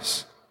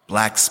miners,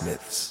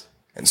 blacksmiths,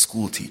 and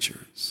school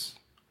teachers.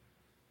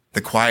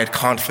 The quiet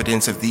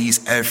confidence of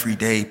these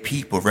everyday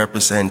people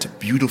represent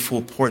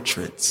beautiful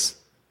portraits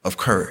of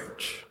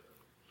courage.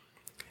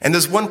 And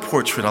there's one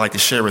portrait I'd like to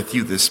share with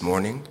you this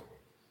morning.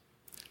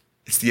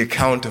 It's the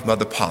account of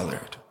Mother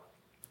Pollard.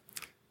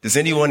 Does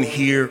anyone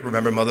here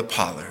remember Mother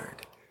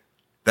Pollard,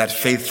 that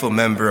faithful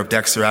member of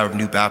Dexter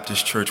Avenue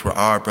Baptist Church where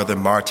our brother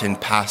Martin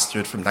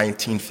pastored from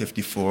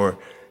 1954 to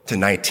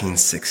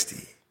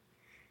 1960?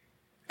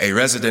 A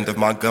resident of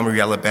Montgomery,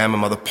 Alabama,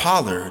 Mother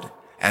Pollard,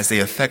 as they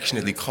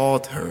affectionately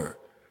called her,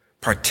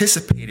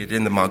 participated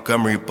in the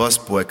Montgomery bus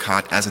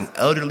boycott as an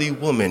elderly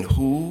woman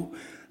who,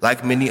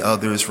 like many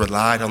others,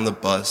 relied on the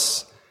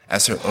bus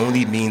as her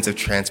only means of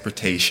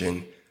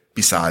transportation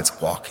besides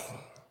walking.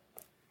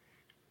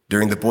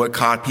 During the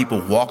boycott,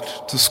 people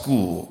walked to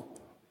school,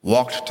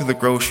 walked to the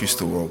grocery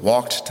store,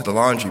 walked to the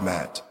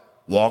laundromat,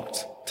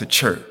 walked to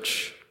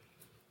church.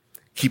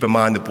 Keep in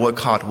mind, the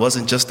boycott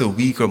wasn't just a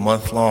week or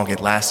month long.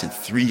 It lasted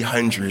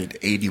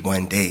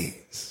 381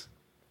 days.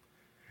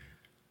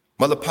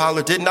 Mother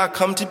Pollard did not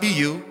come to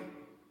BU.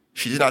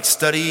 She did not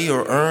study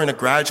or earn a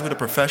graduate or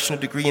professional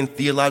degree in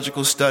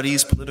theological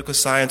studies, political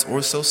science,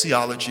 or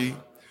sociology,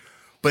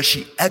 but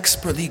she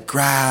expertly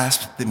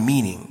grasped the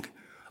meaning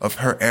of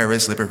her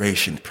era's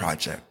liberation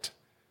project,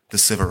 the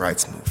Civil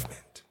Rights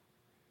Movement.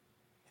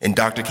 In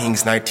Dr.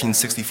 King's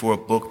 1964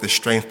 book, The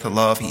Strength to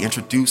Love, he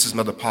introduces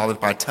Mother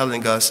Pollard by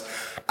telling us,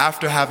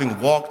 after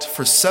having walked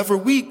for several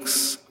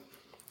weeks,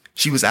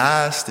 she was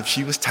asked if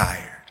she was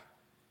tired.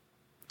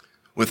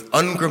 With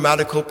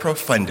ungrammatical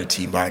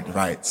profundity, Martin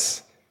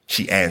writes,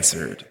 She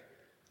answered,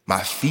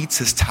 "My feet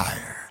is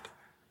tired,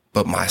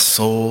 but my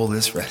soul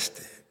is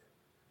rested."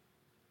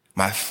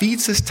 My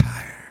feet is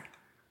tired,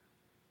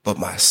 but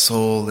my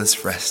soul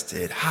is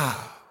rested. How?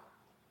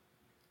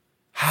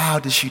 How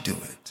did she do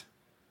it?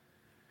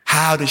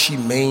 How does she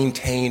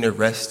maintain a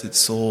rested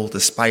soul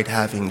despite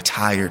having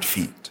tired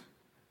feet?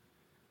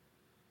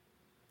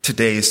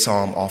 Today's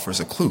psalm offers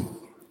a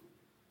clue.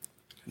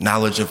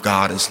 Knowledge of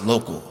God is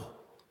local,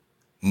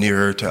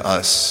 nearer to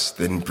us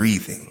than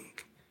breathing,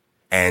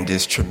 and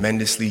is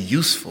tremendously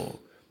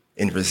useful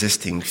in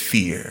resisting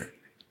fear,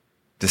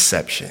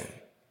 deception,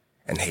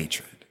 and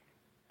hatred.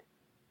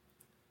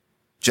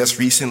 Just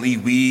recently,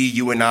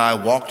 you and I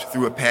walked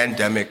through a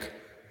pandemic,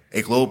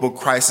 a global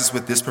crisis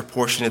with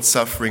disproportionate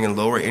suffering in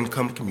lower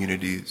income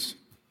communities.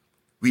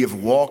 We have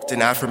walked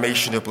in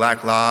affirmation of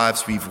Black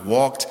lives. We've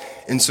walked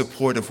in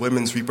support of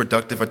women's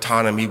reproductive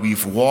autonomy.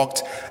 We've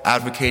walked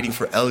advocating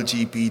for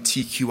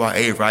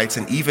LGBTQIA rights.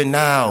 And even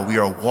now, we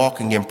are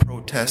walking in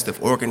protest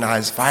of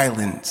organized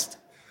violence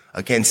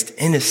against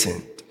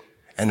innocent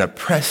and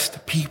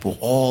oppressed people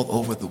all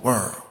over the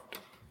world.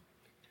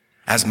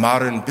 As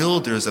modern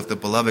builders of the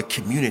beloved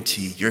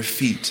community, your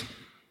feet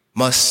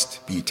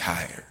must be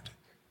tired,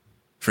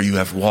 for you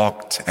have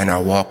walked and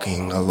are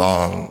walking a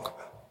long,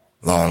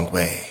 long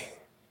way.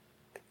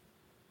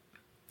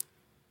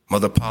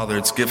 Mother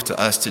Pollard's gift to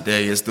us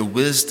today is the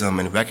wisdom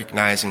in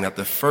recognizing that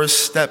the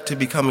first step to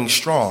becoming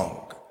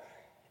strong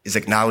is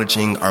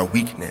acknowledging our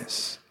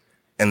weakness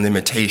and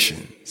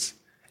limitations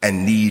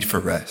and need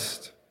for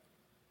rest.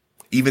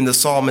 Even the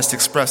psalmist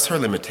expressed her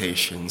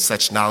limitations.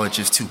 Such knowledge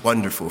is too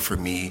wonderful for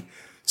me,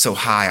 so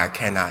high I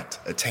cannot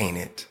attain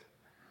it.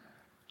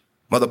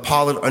 Mother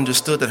Pollard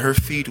understood that her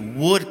feet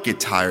would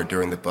get tired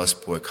during the bus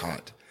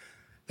boycott,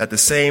 that the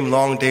same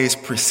long days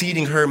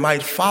preceding her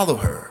might follow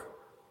her.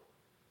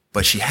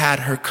 But she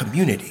had her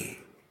community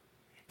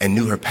and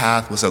knew her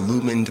path was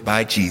illumined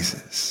by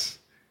Jesus,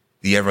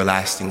 the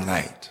everlasting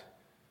light,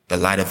 the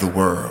light of the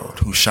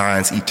world, who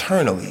shines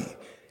eternally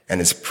and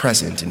is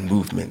present in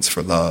movements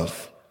for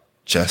love,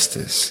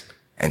 justice,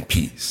 and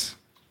peace.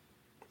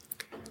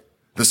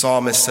 The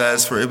psalmist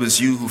says, "For it was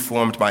you who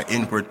formed my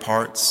inward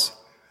parts.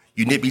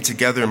 You knit me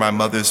together in my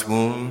mother's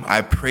womb.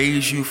 I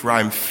praise you, for I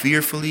am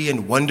fearfully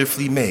and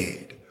wonderfully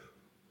made.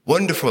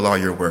 Wonderful are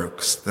your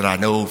works that I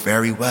know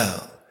very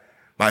well.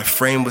 My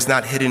frame was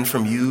not hidden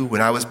from you when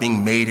I was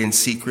being made in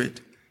secret,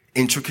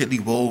 intricately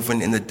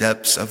woven in the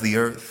depths of the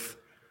earth.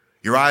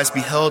 Your eyes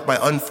beheld my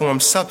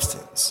unformed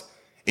substance.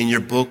 In your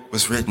book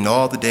was written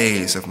all the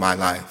days of my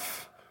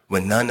life,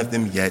 when none of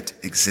them yet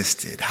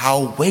existed.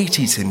 How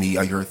weighty to me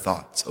are your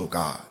thoughts, O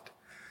God.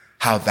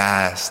 How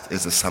vast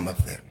is the sum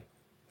of them.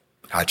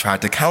 I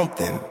tried to count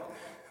them.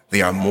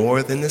 They are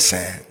more than the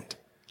sand.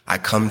 I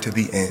come to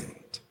the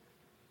end.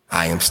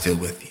 I am still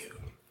with you."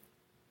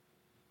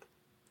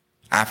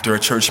 After a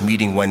church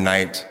meeting one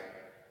night,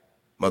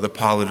 Mother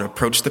Pollard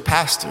approached the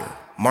pastor,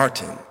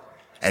 Martin,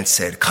 and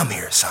said, "Come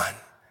here, son.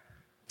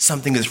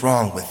 Something is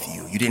wrong with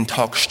you. You didn't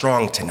talk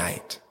strong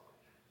tonight."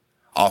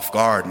 Off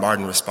guard,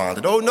 Martin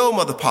responded, "Oh no,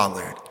 Mother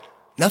Pollard.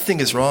 Nothing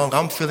is wrong.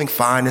 I'm feeling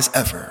fine as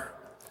ever."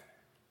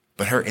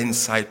 But her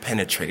insight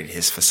penetrated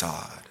his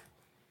facade.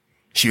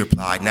 She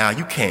replied, "Now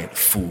you can't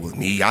fool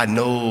me. I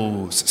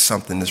knows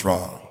something is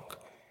wrong.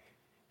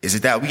 Is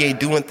it that we ain't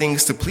doing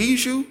things to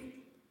please you?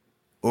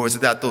 Or is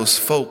it that those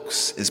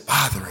folks is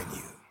bothering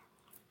you?"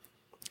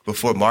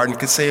 Before Martin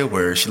could say a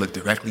word, she looked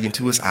directly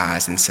into his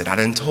eyes and said, "I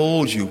done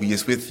told you we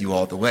is with you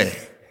all the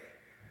way.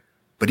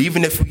 But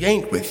even if we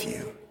ain't with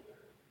you,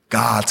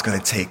 God's going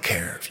to take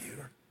care of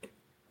you.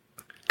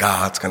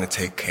 God's going to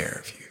take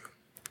care of you."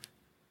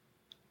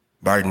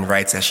 Martin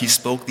writes, "As she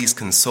spoke these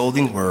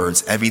consoling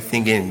words,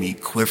 everything in me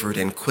quivered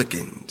and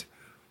quickened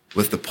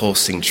with the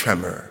pulsing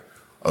tremor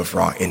of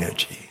raw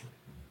energy."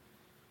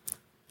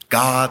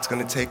 God's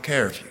going to take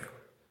care of you.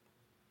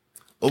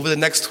 Over the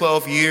next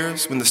 12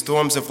 years, when the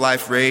storms of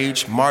life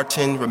raged,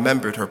 Martin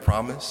remembered her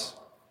promise.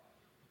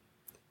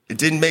 It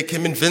didn't make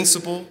him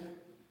invincible,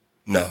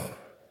 no,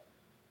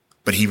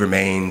 but he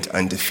remained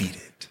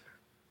undefeated.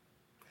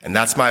 And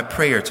that's my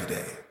prayer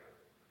today,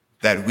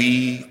 that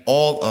we,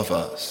 all of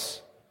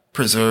us,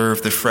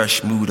 preserve the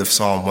fresh mood of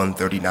Psalm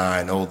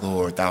 139, "O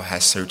Lord, thou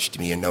hast searched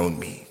me and known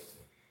me,"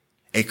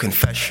 a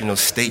confessional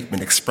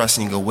statement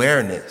expressing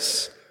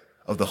awareness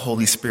of the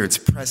Holy Spirit's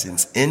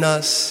presence in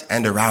us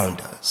and around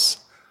us,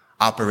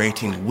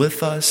 operating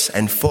with us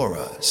and for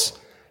us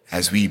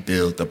as we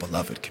build the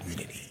beloved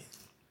community.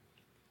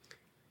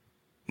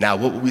 Now,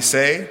 what would we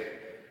say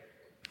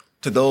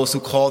to those who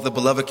call the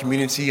beloved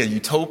community a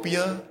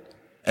utopia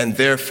and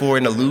therefore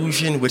an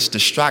illusion which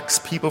distracts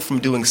people from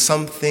doing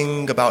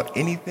something about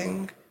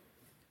anything?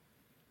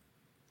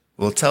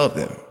 We'll tell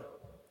them,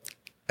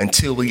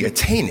 until we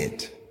attain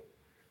it,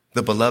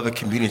 the beloved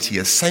community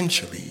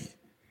essentially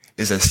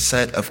is a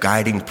set of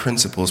guiding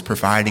principles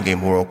providing a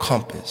moral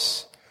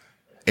compass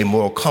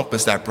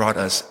that brought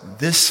us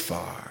this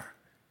far.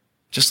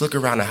 Just look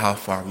around at how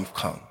far we've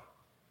come.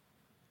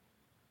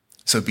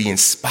 So be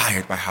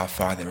inspired by how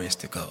far there is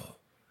to go,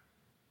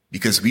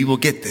 because we will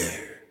get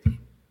there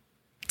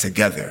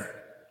together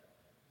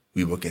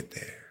we will get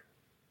there.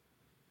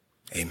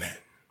 Amen.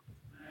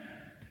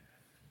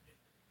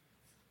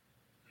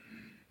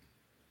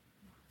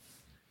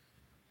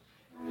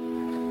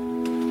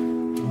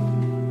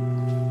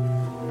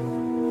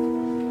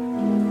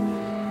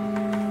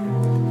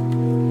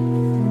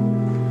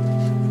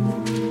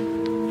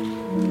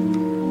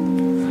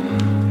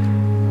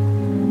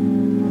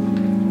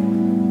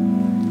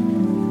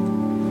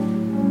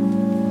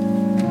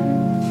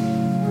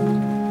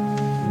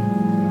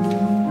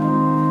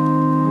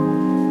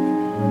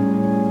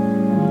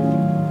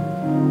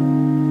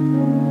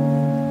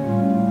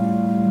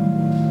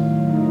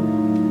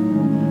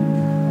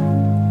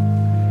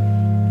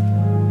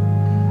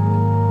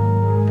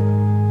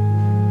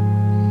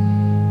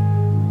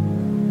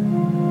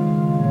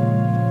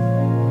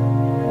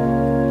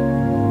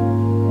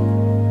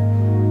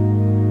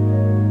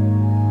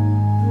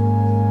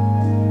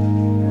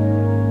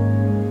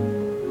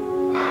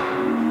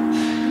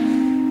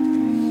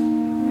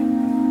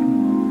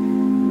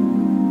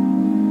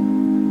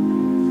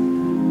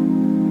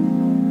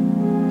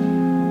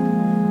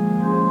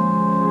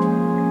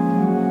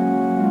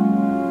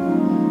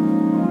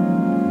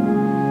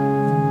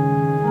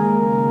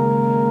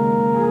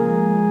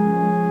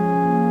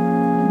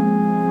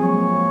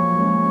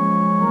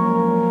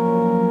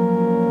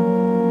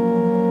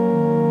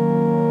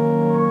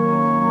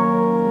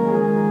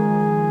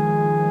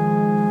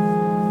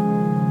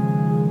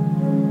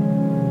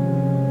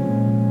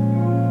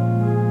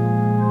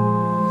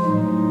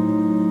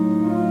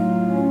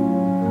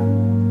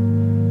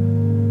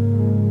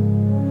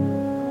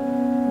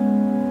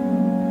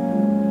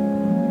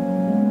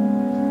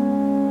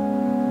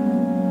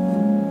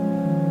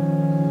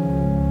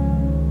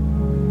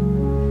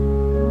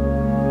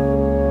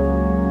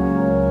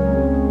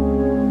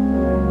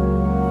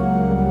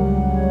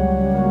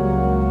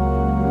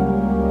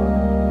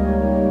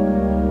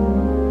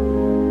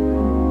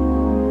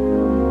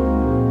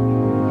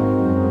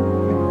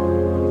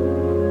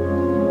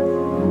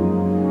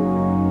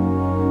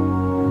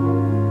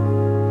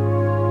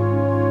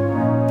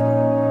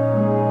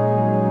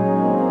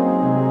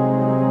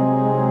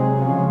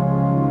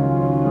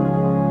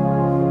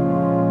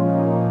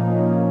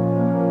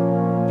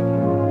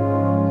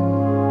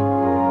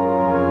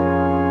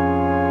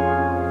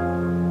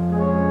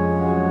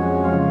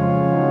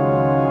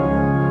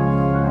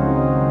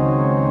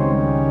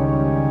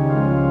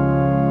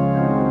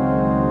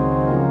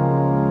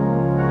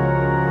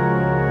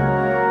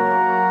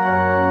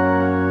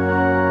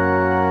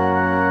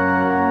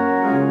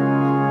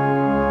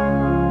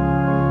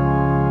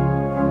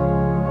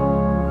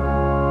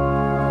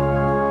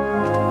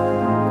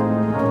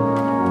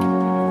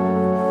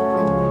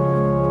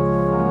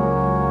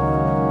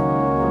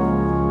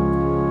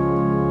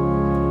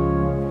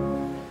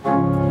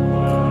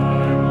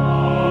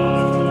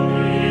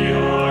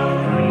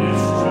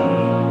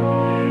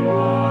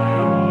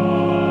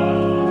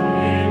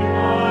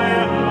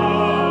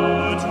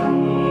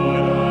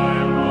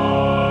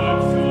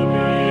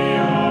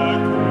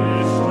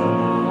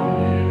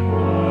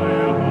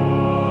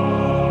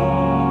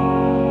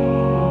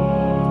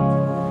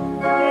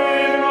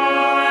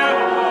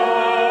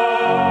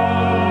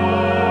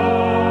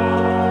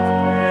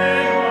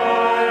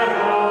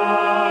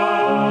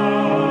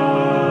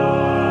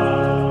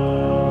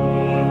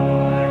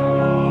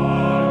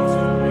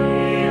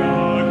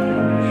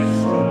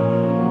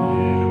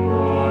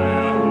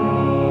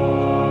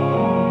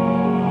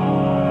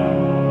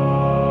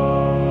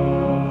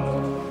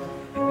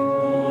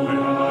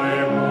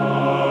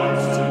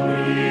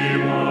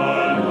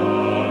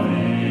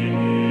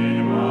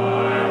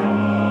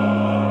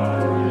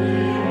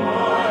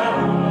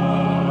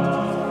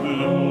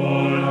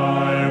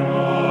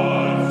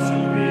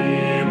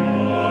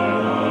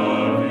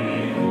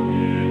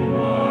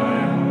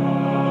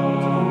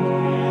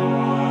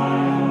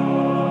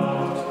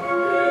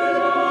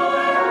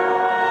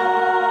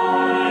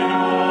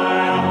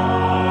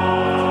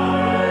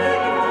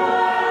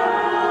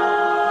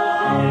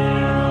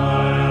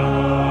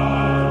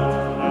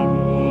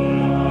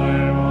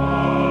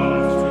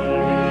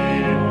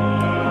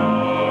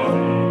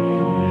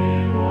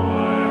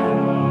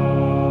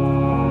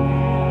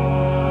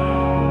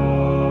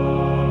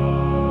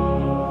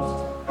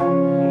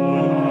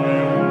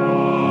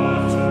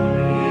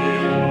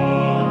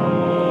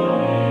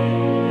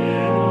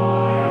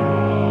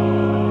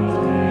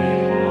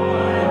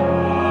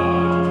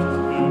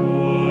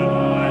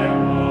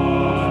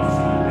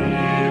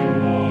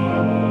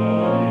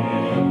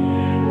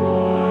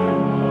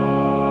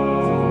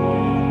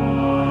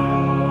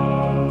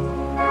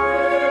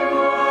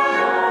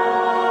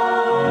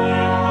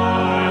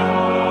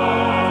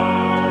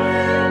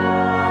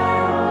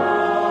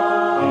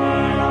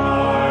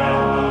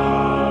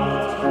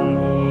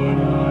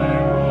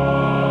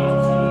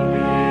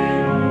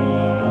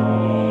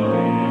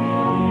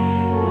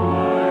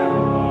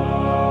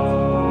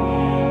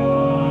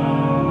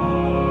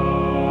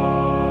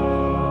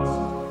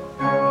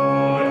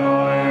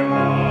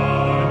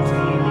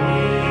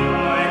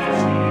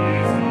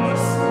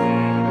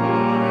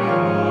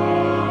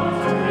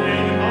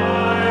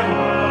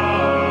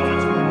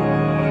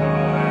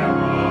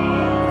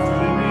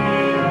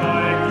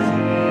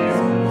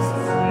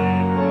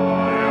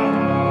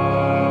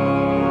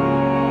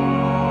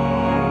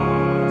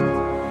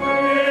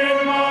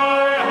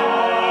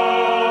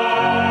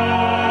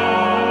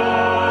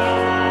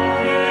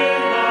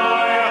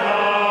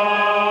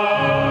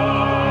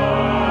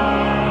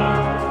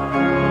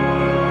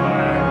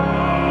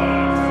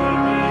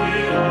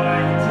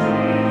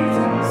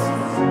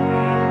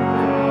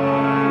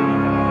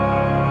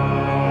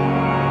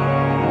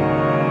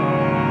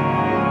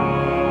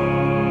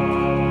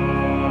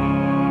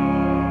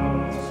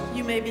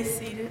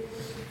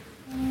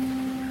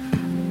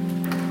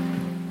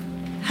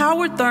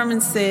 Howard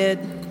Thurman said,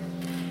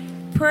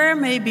 "Prayer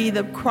may be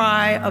the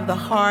cry of the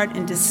heart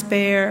in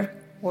despair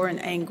or in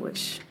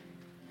anguish.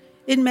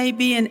 It may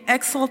be an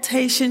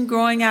exaltation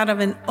growing out of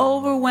an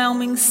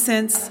overwhelming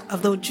sense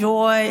of the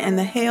joy and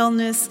the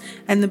haleness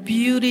and the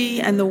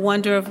beauty and the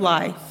wonder of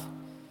life."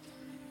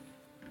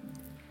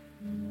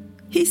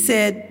 He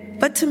said,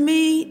 "But to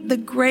me, the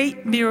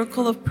great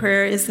miracle of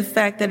prayer is the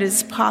fact that it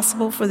is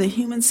possible for the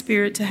human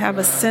spirit to have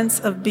a sense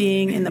of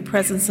being in the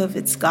presence of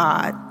its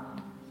God."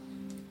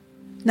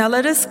 Now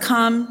let us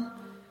come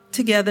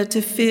together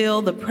to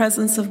feel the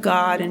presence of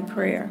God in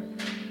prayer.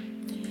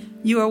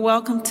 You are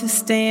welcome to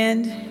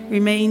stand,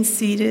 remain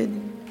seated,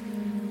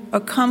 or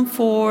come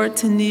forward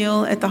to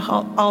kneel at the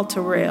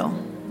altar rail.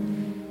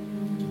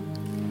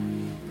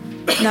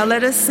 Now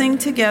let us sing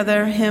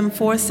together hymn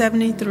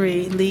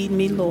 473, "Lead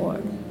Me,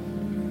 Lord."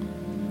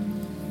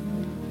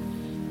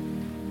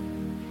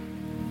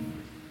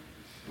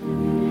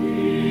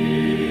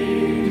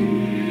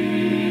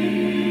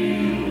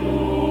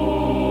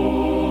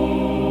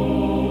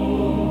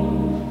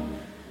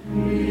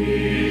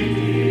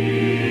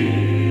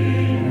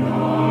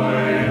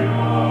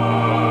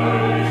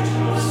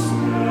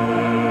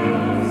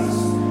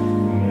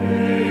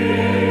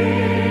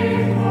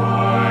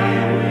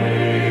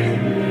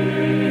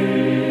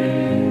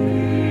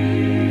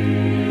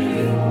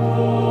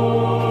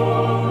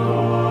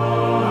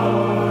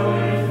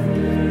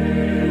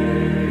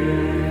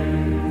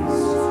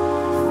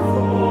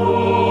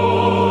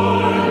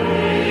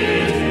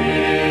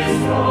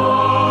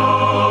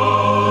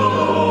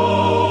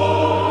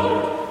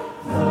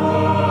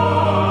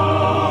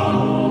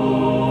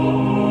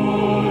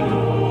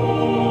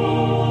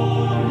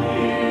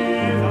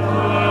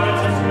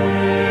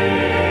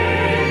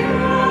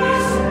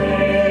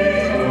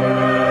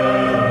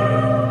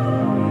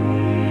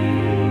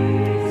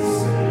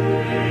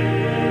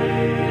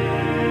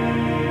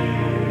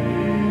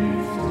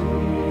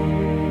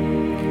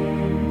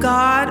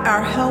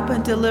 Our help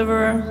and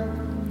deliverer,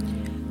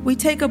 we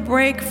take a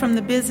break from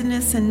the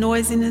busyness and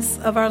noisiness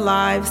of our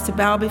lives to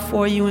bow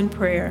before you in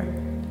prayer.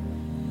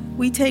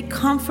 We take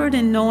comfort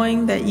in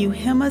knowing that you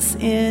hem us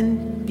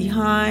in,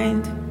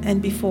 behind,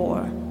 and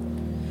before.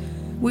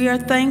 We are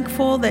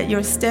thankful that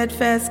your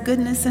steadfast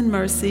goodness and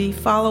mercy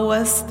follow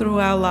us through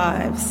our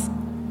lives.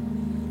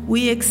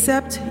 We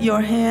accept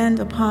your hand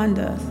upon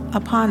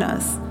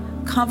us,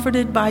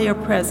 comforted by your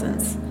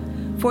presence.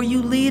 For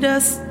you lead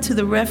us to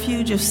the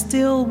refuge of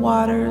still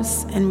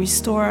waters and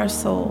restore our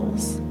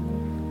souls.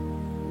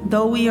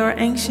 Though we are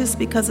anxious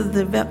because of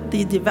the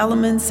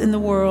developments in the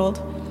world,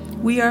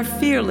 we are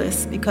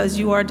fearless because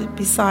you are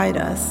beside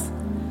us.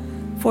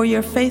 For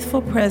your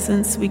faithful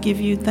presence, we give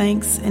you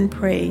thanks and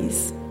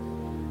praise.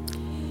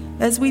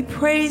 As we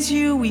praise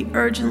you, we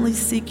urgently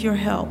seek your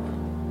help.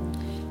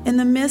 In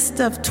the midst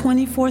of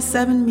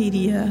 24/7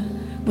 media,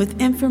 with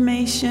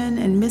information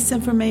and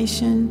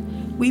misinformation,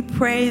 we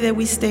pray that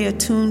we stay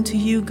attuned to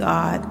you,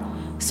 God,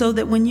 so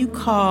that when you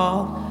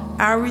call,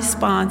 our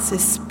response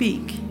is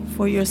speak,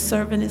 for your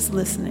servant is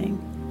listening.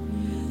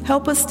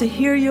 Help us to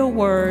hear your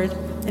word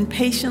and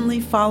patiently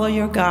follow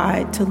your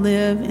guide to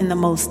live in the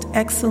most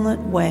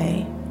excellent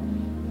way.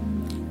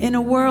 In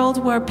a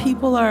world where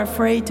people are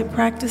afraid to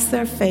practice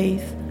their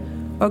faith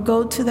or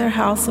go to their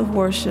house of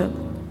worship,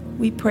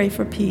 we pray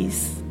for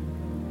peace.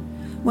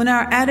 When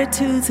our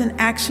attitudes and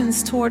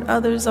actions toward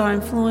others are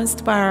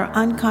influenced by our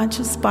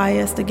unconscious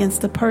bias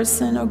against a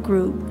person or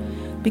group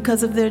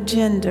because of their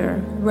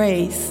gender,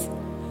 race,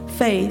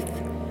 faith,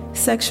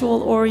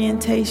 sexual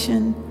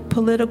orientation,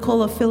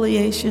 political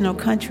affiliation, or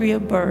country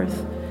of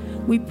birth,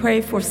 we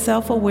pray for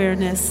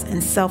self-awareness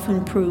and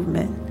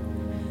self-improvement.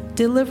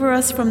 Deliver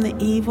us from the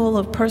evil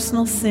of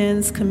personal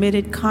sins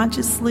committed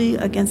consciously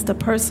against a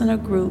person or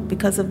group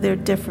because of their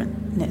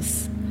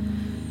differentness.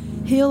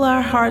 Heal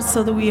our hearts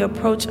so that we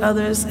approach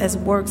others as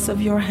works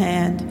of your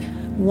hand,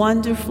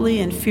 wonderfully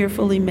and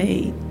fearfully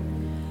made.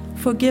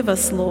 Forgive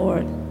us,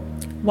 Lord.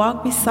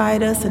 Walk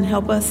beside us and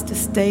help us to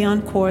stay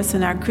on course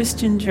in our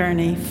Christian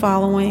journey,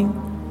 following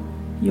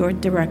your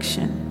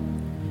direction.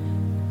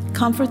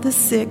 Comfort the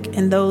sick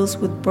and those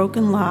with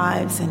broken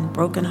lives and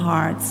broken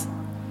hearts.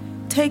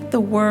 Take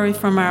the worry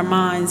from our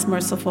minds,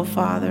 merciful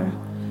Father.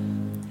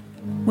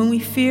 When we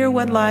fear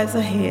what lies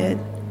ahead,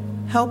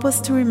 help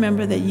us to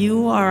remember that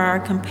you are our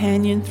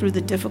companion through the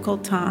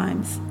difficult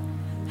times.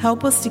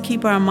 Help us to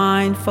keep our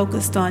mind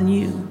focused on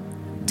you,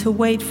 to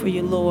wait for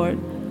you, Lord,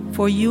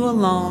 for you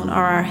alone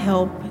are our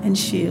help and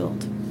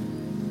shield.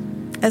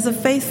 As a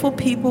faithful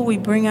people, we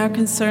bring our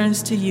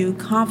concerns to you,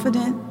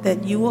 confident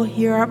that you will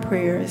hear our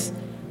prayers,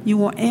 you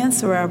will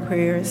answer our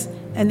prayers,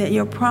 and that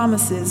your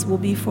promises will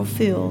be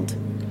fulfilled.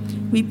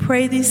 We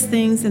pray these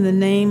things in the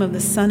name of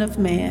the Son of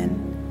Man.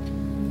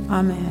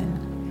 Amen.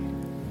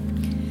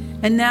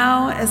 And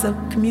now, as a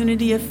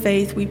community of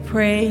faith, we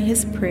pray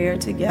his prayer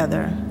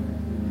together.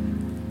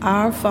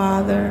 Our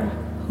Father,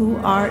 who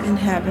art in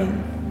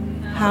heaven,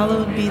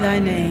 hallowed be thy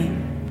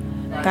name.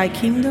 Thy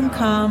kingdom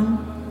come,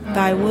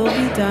 thy will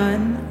be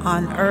done,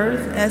 on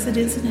earth as it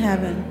is in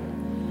heaven.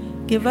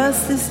 Give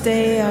us this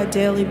day our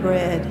daily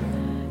bread,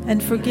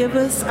 and forgive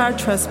us our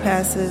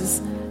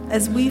trespasses,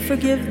 as we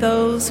forgive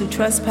those who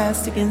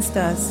trespass against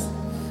us.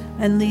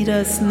 And lead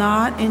us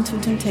not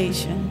into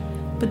temptation,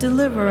 but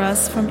deliver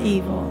us from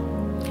evil.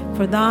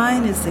 For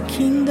thine is the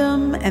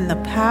kingdom and the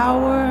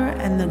power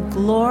and the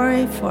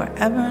glory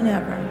forever and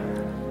ever.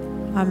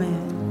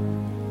 Amen.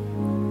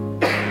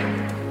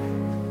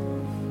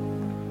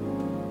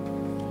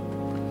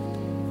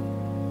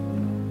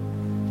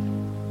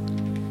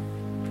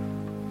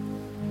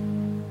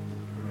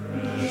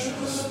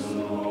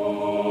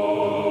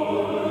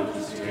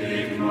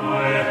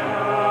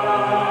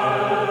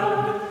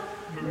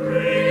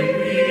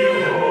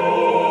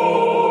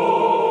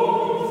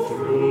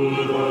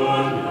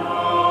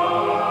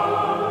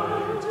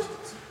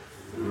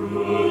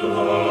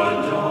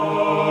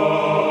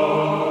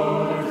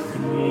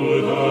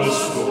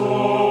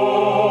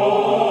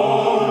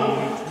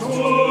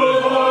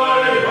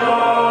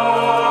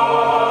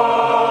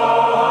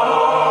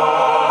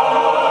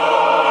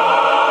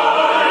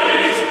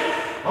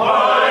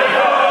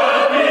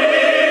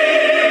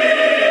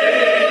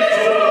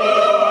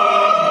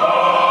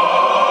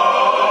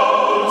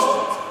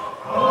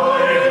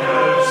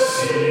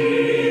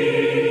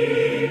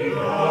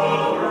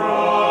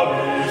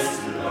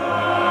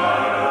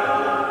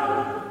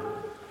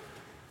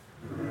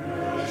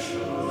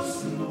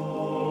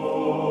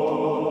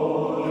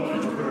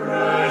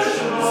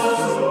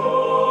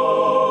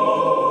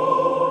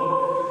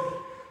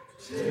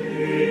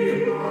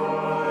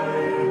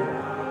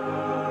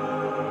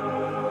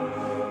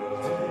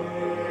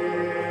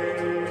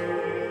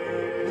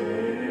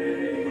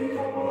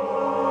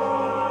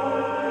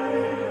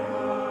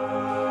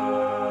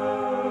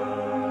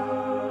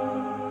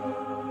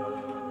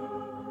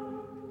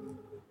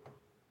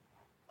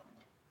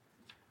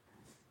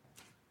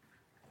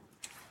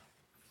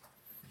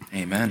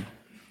 Amen.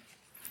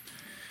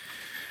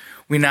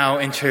 We now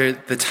enter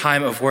the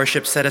time of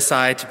worship set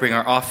aside to bring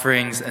our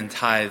offerings and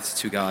tithes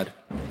to God.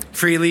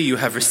 Freely you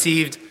have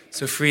received,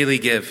 so freely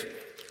give.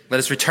 Let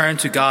us return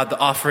to God the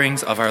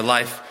offerings of our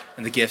life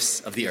and the gifts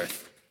of the earth.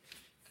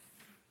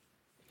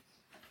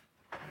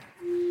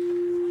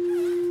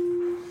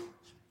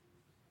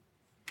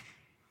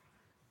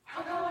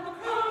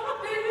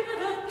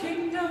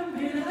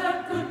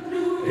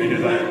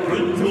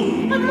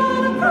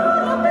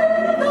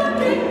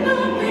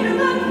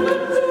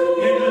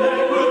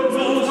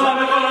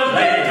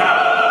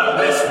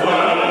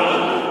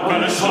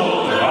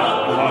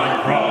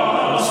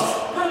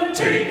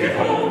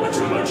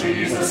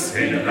 Jesus,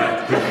 in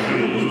that good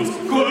news,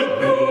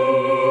 good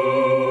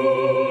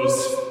news.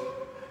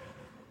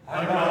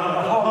 I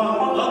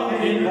got up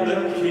in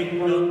the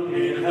kingdom,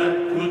 in that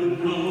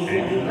good news,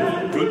 in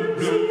that good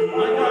news. I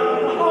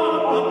got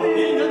up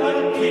in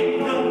the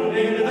kingdom,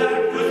 in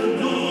that good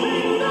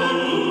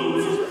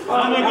news.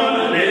 I'm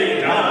gonna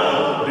lay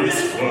down this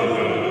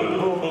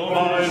world for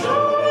my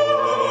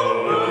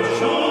shoulder,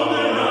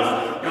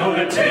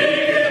 gonna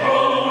take it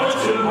home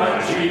to my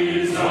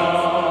Jesus.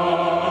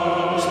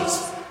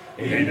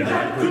 In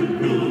that good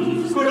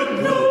news, I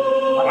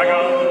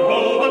got to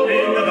roll up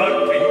into the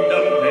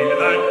kingdom, in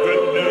that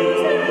good news.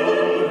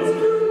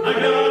 I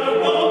got to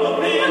roll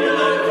up into the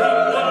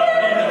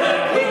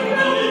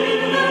kingdom,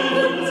 in that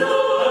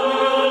good news.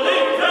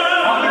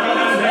 I'm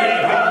gonna lay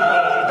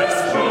down this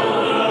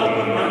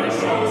world, my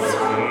trust.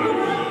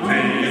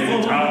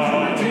 Lay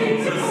down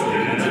Jesus,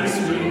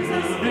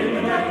 in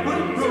that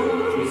good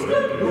news,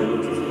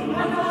 I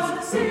got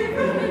to see in the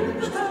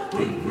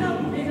kingdom,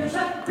 in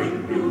that good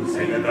news.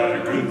 In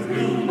that good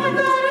news, I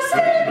gotta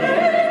say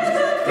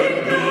good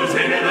news,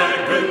 in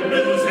that good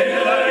news, in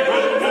that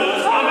good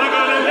news. I'm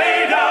gonna lay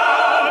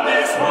down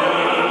this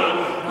world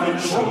and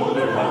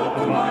shoulder up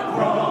my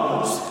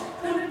cross,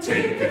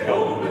 take it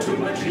home to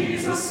my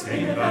Jesus.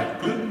 In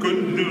that good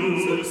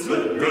news,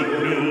 good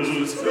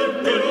news,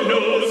 good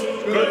news,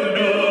 good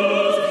news.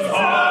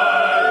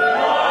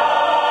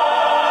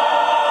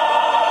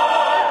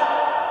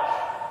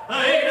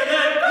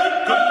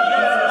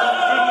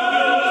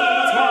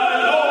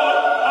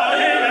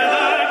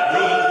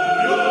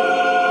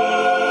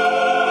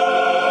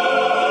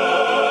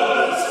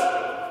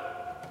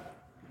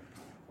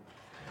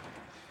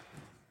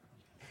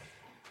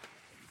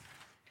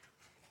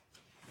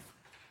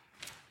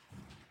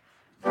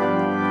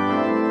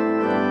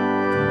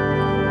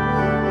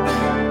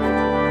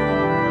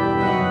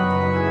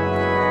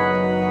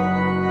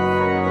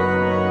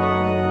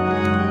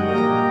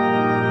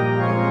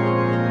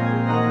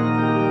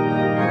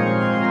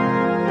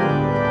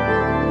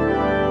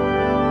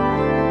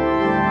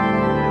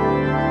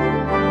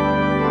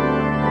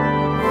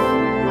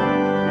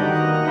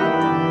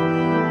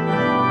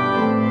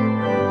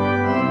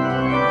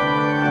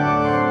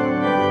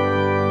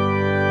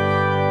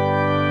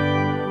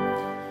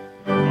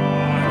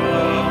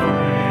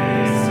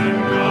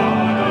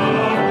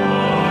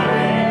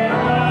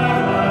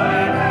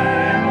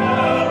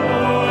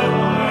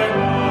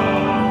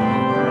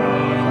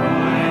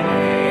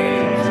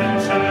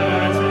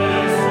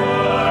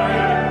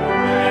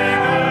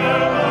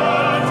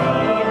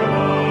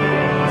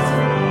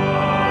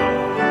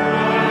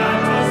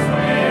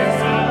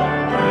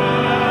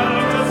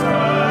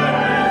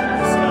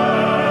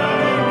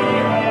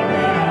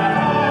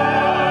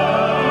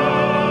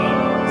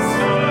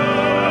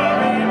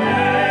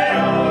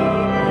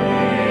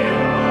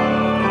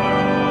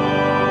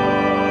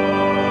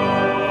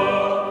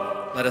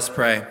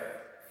 pray.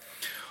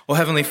 O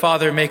Heavenly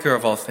Father, maker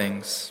of all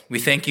things, we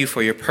thank you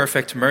for your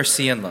perfect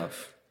mercy and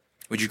love.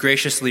 Would you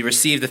graciously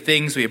receive the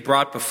things we have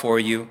brought before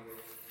you,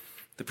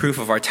 the proof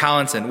of our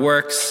talents and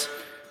works,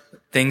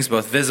 things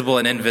both visible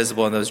and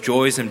invisible, and those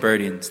joys and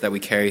burdens that we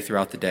carry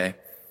throughout the day.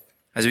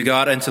 As we go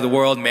out into the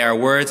world, may our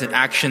words and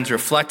actions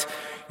reflect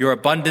your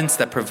abundance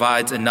that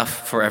provides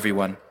enough for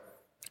everyone.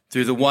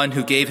 Through the one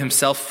who gave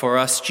himself for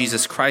us,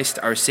 Jesus Christ,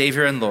 our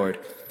Savior and Lord.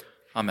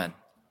 Amen.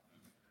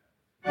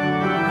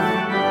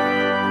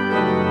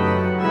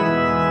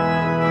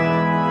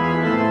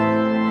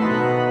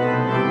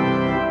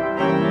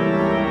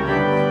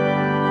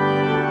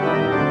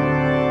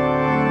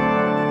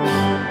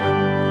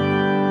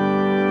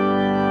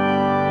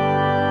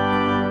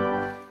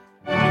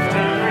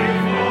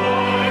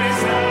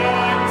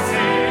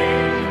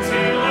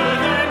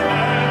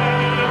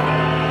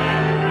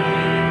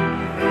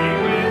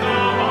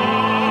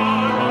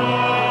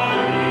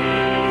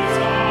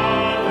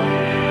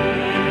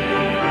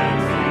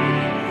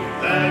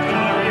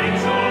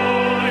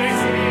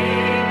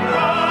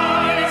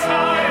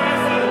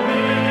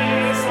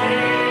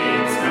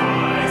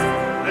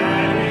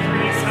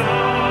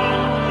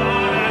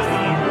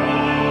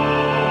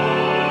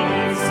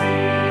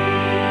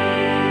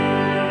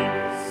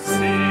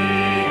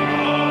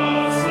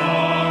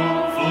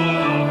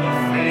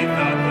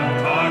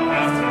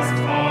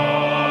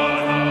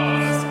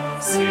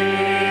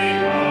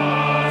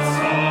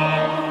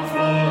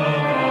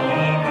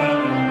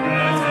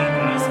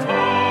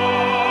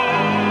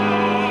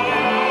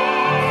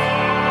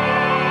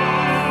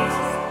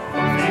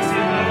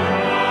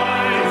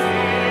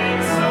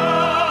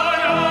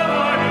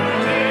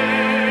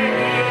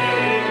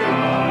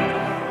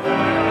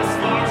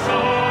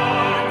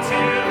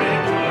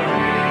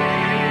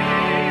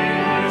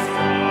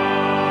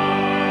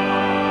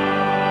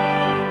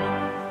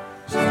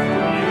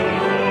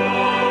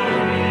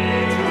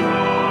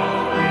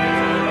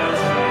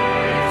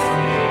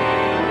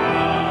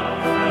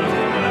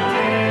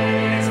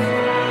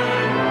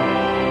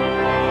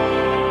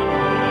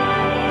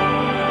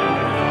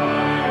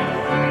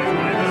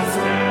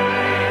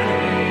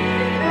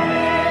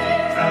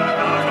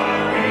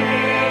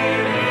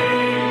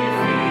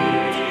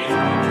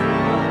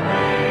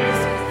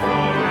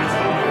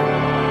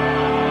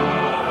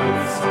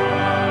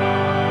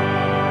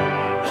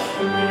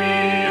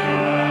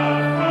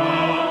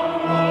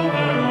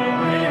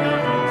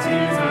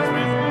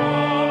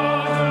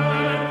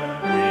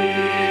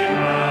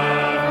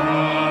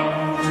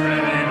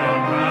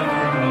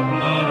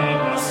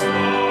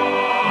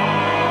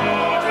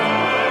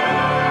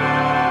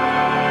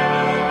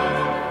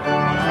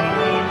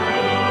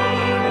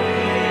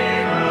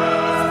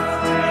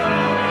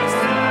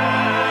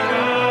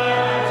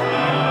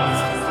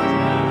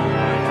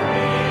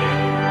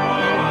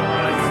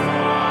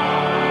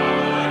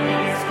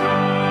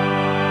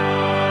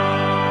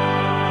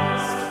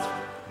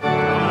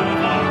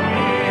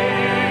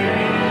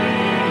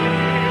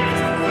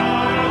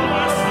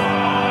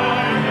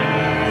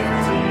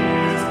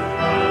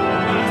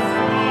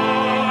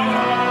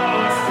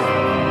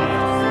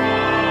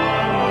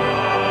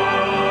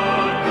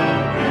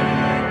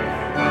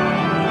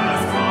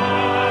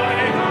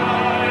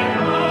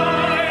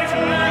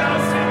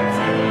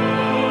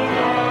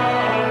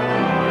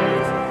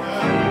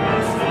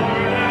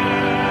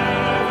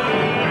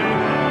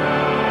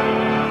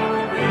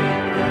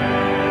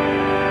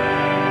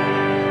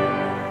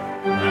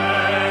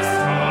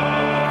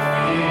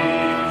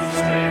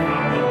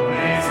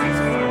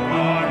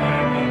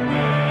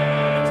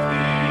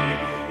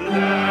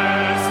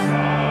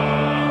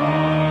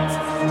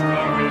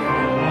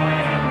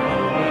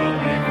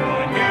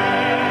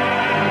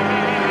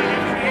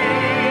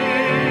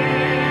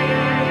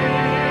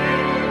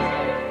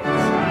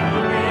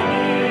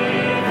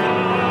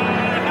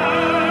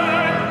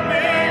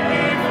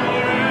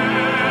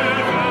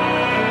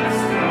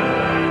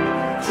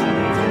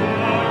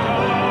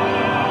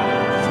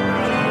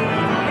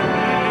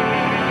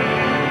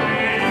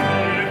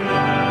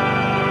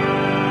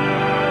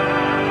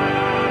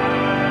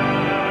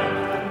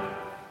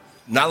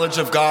 Knowledge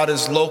of God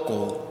is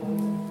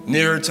local,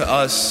 nearer to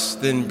us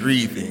than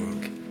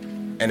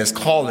breathing, and is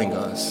calling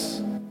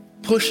us,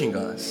 pushing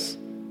us,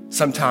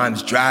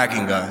 sometimes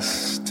dragging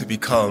us to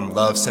become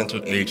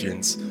love-centered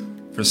agents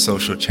for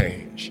social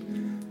change.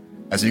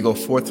 As we go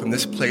forth from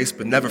this place,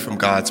 but never from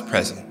God's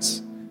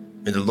presence,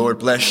 may the Lord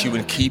bless you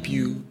and keep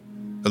you.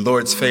 The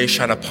Lord's face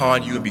shine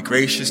upon you and be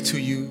gracious to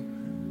you.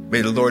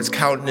 May the Lord's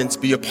countenance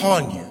be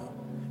upon you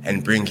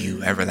and bring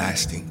you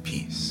everlasting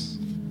peace.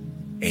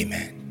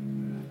 Amen.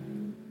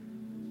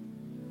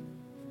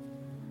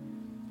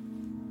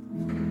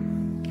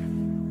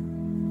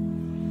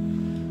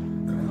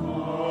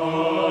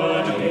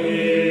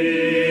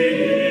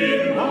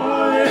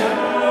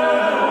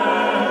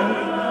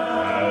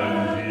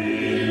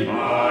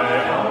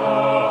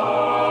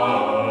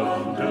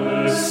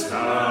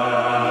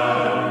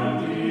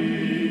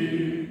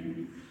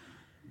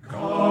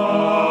 God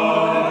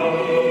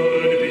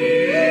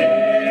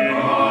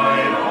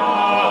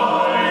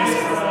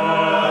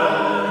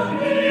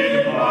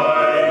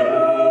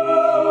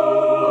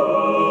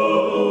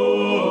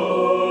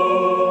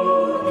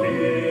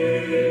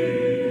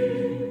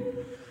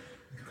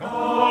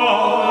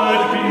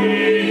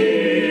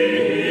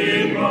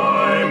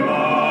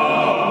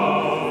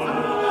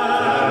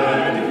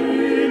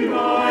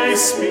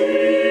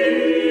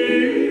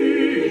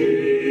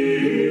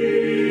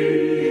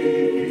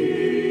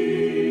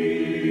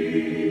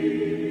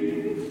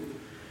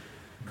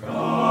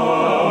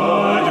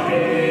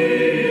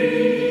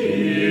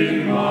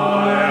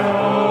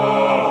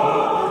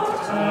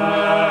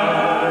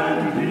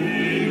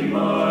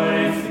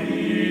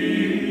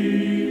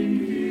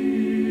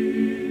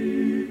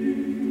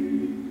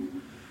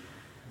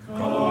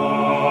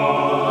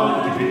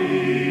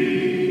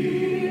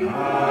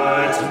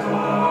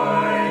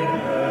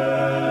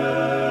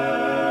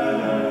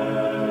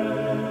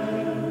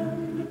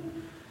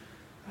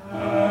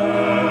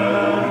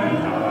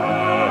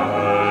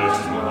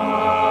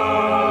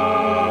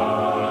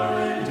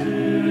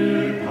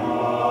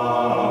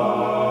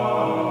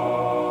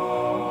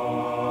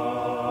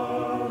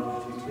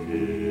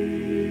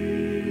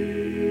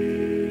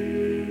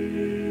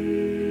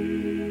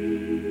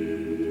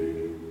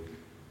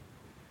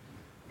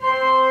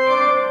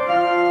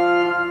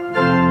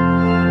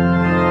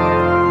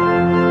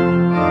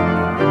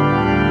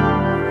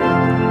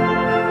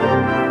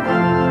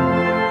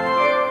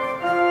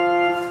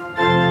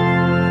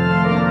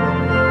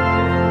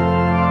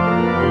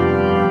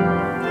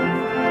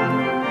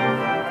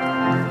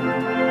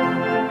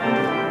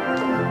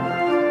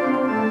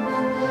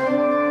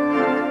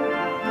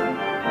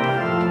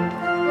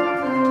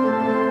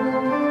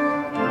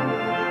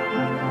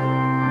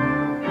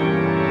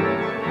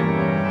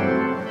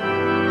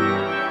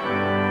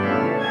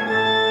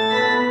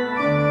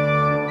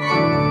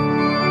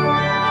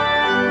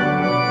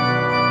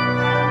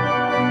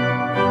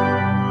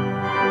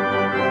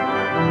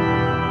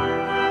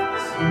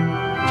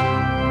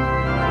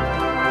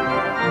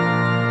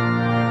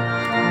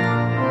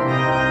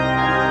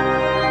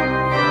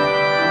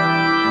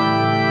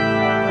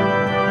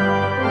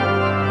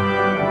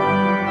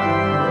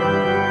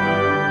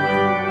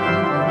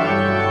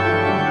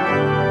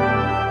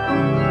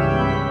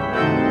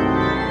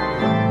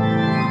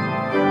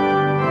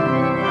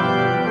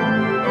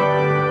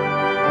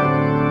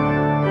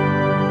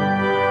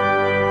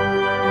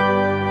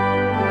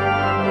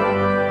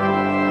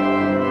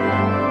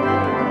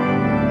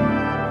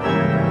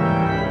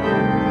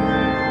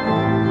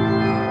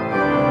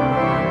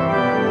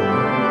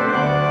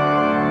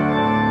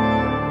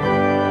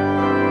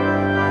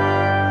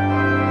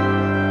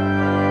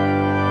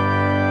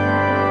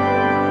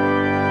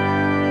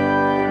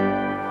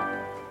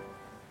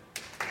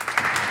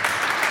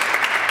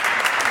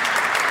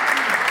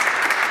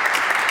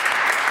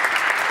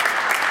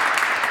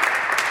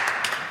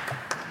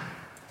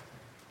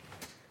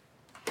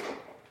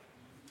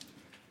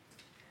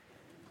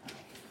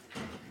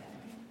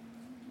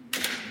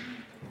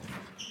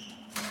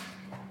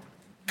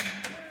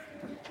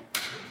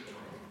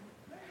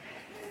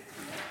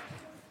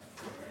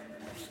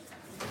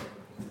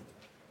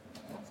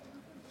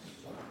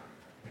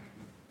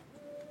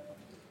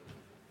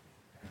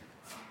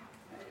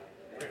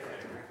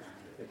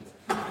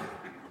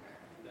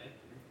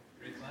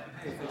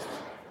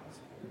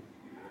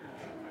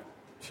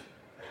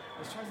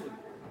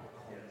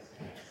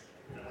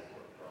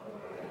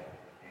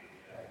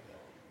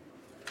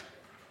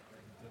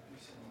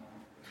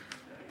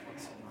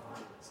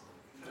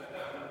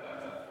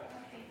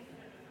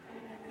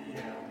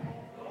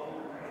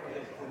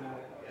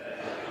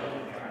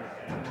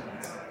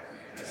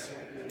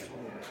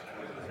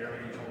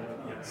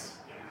variable. Yes.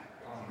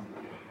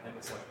 And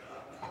it's like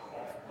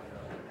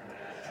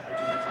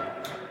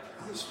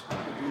just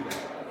trying to do that.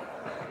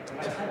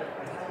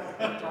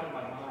 I thought in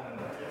my mind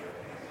I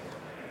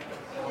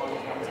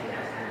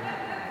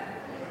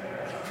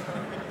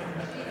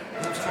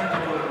was trying to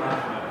go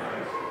around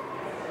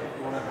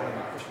what I wanted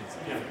my Christians.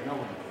 Yeah, no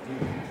one could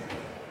do that.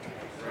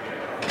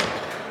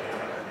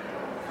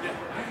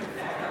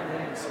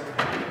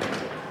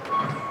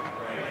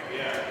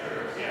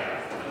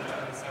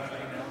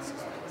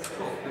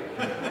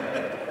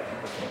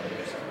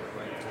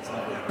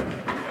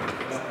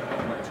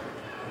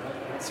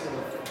 Sort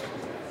of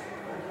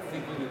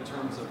thinking in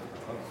terms of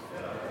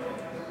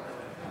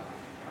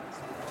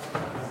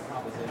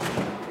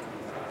improvisation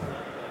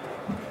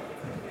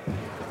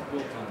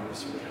built on this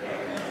sort of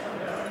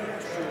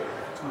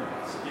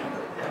tools.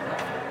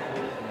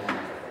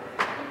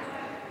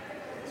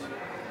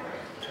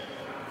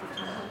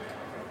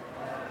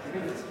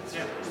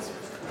 Yeah.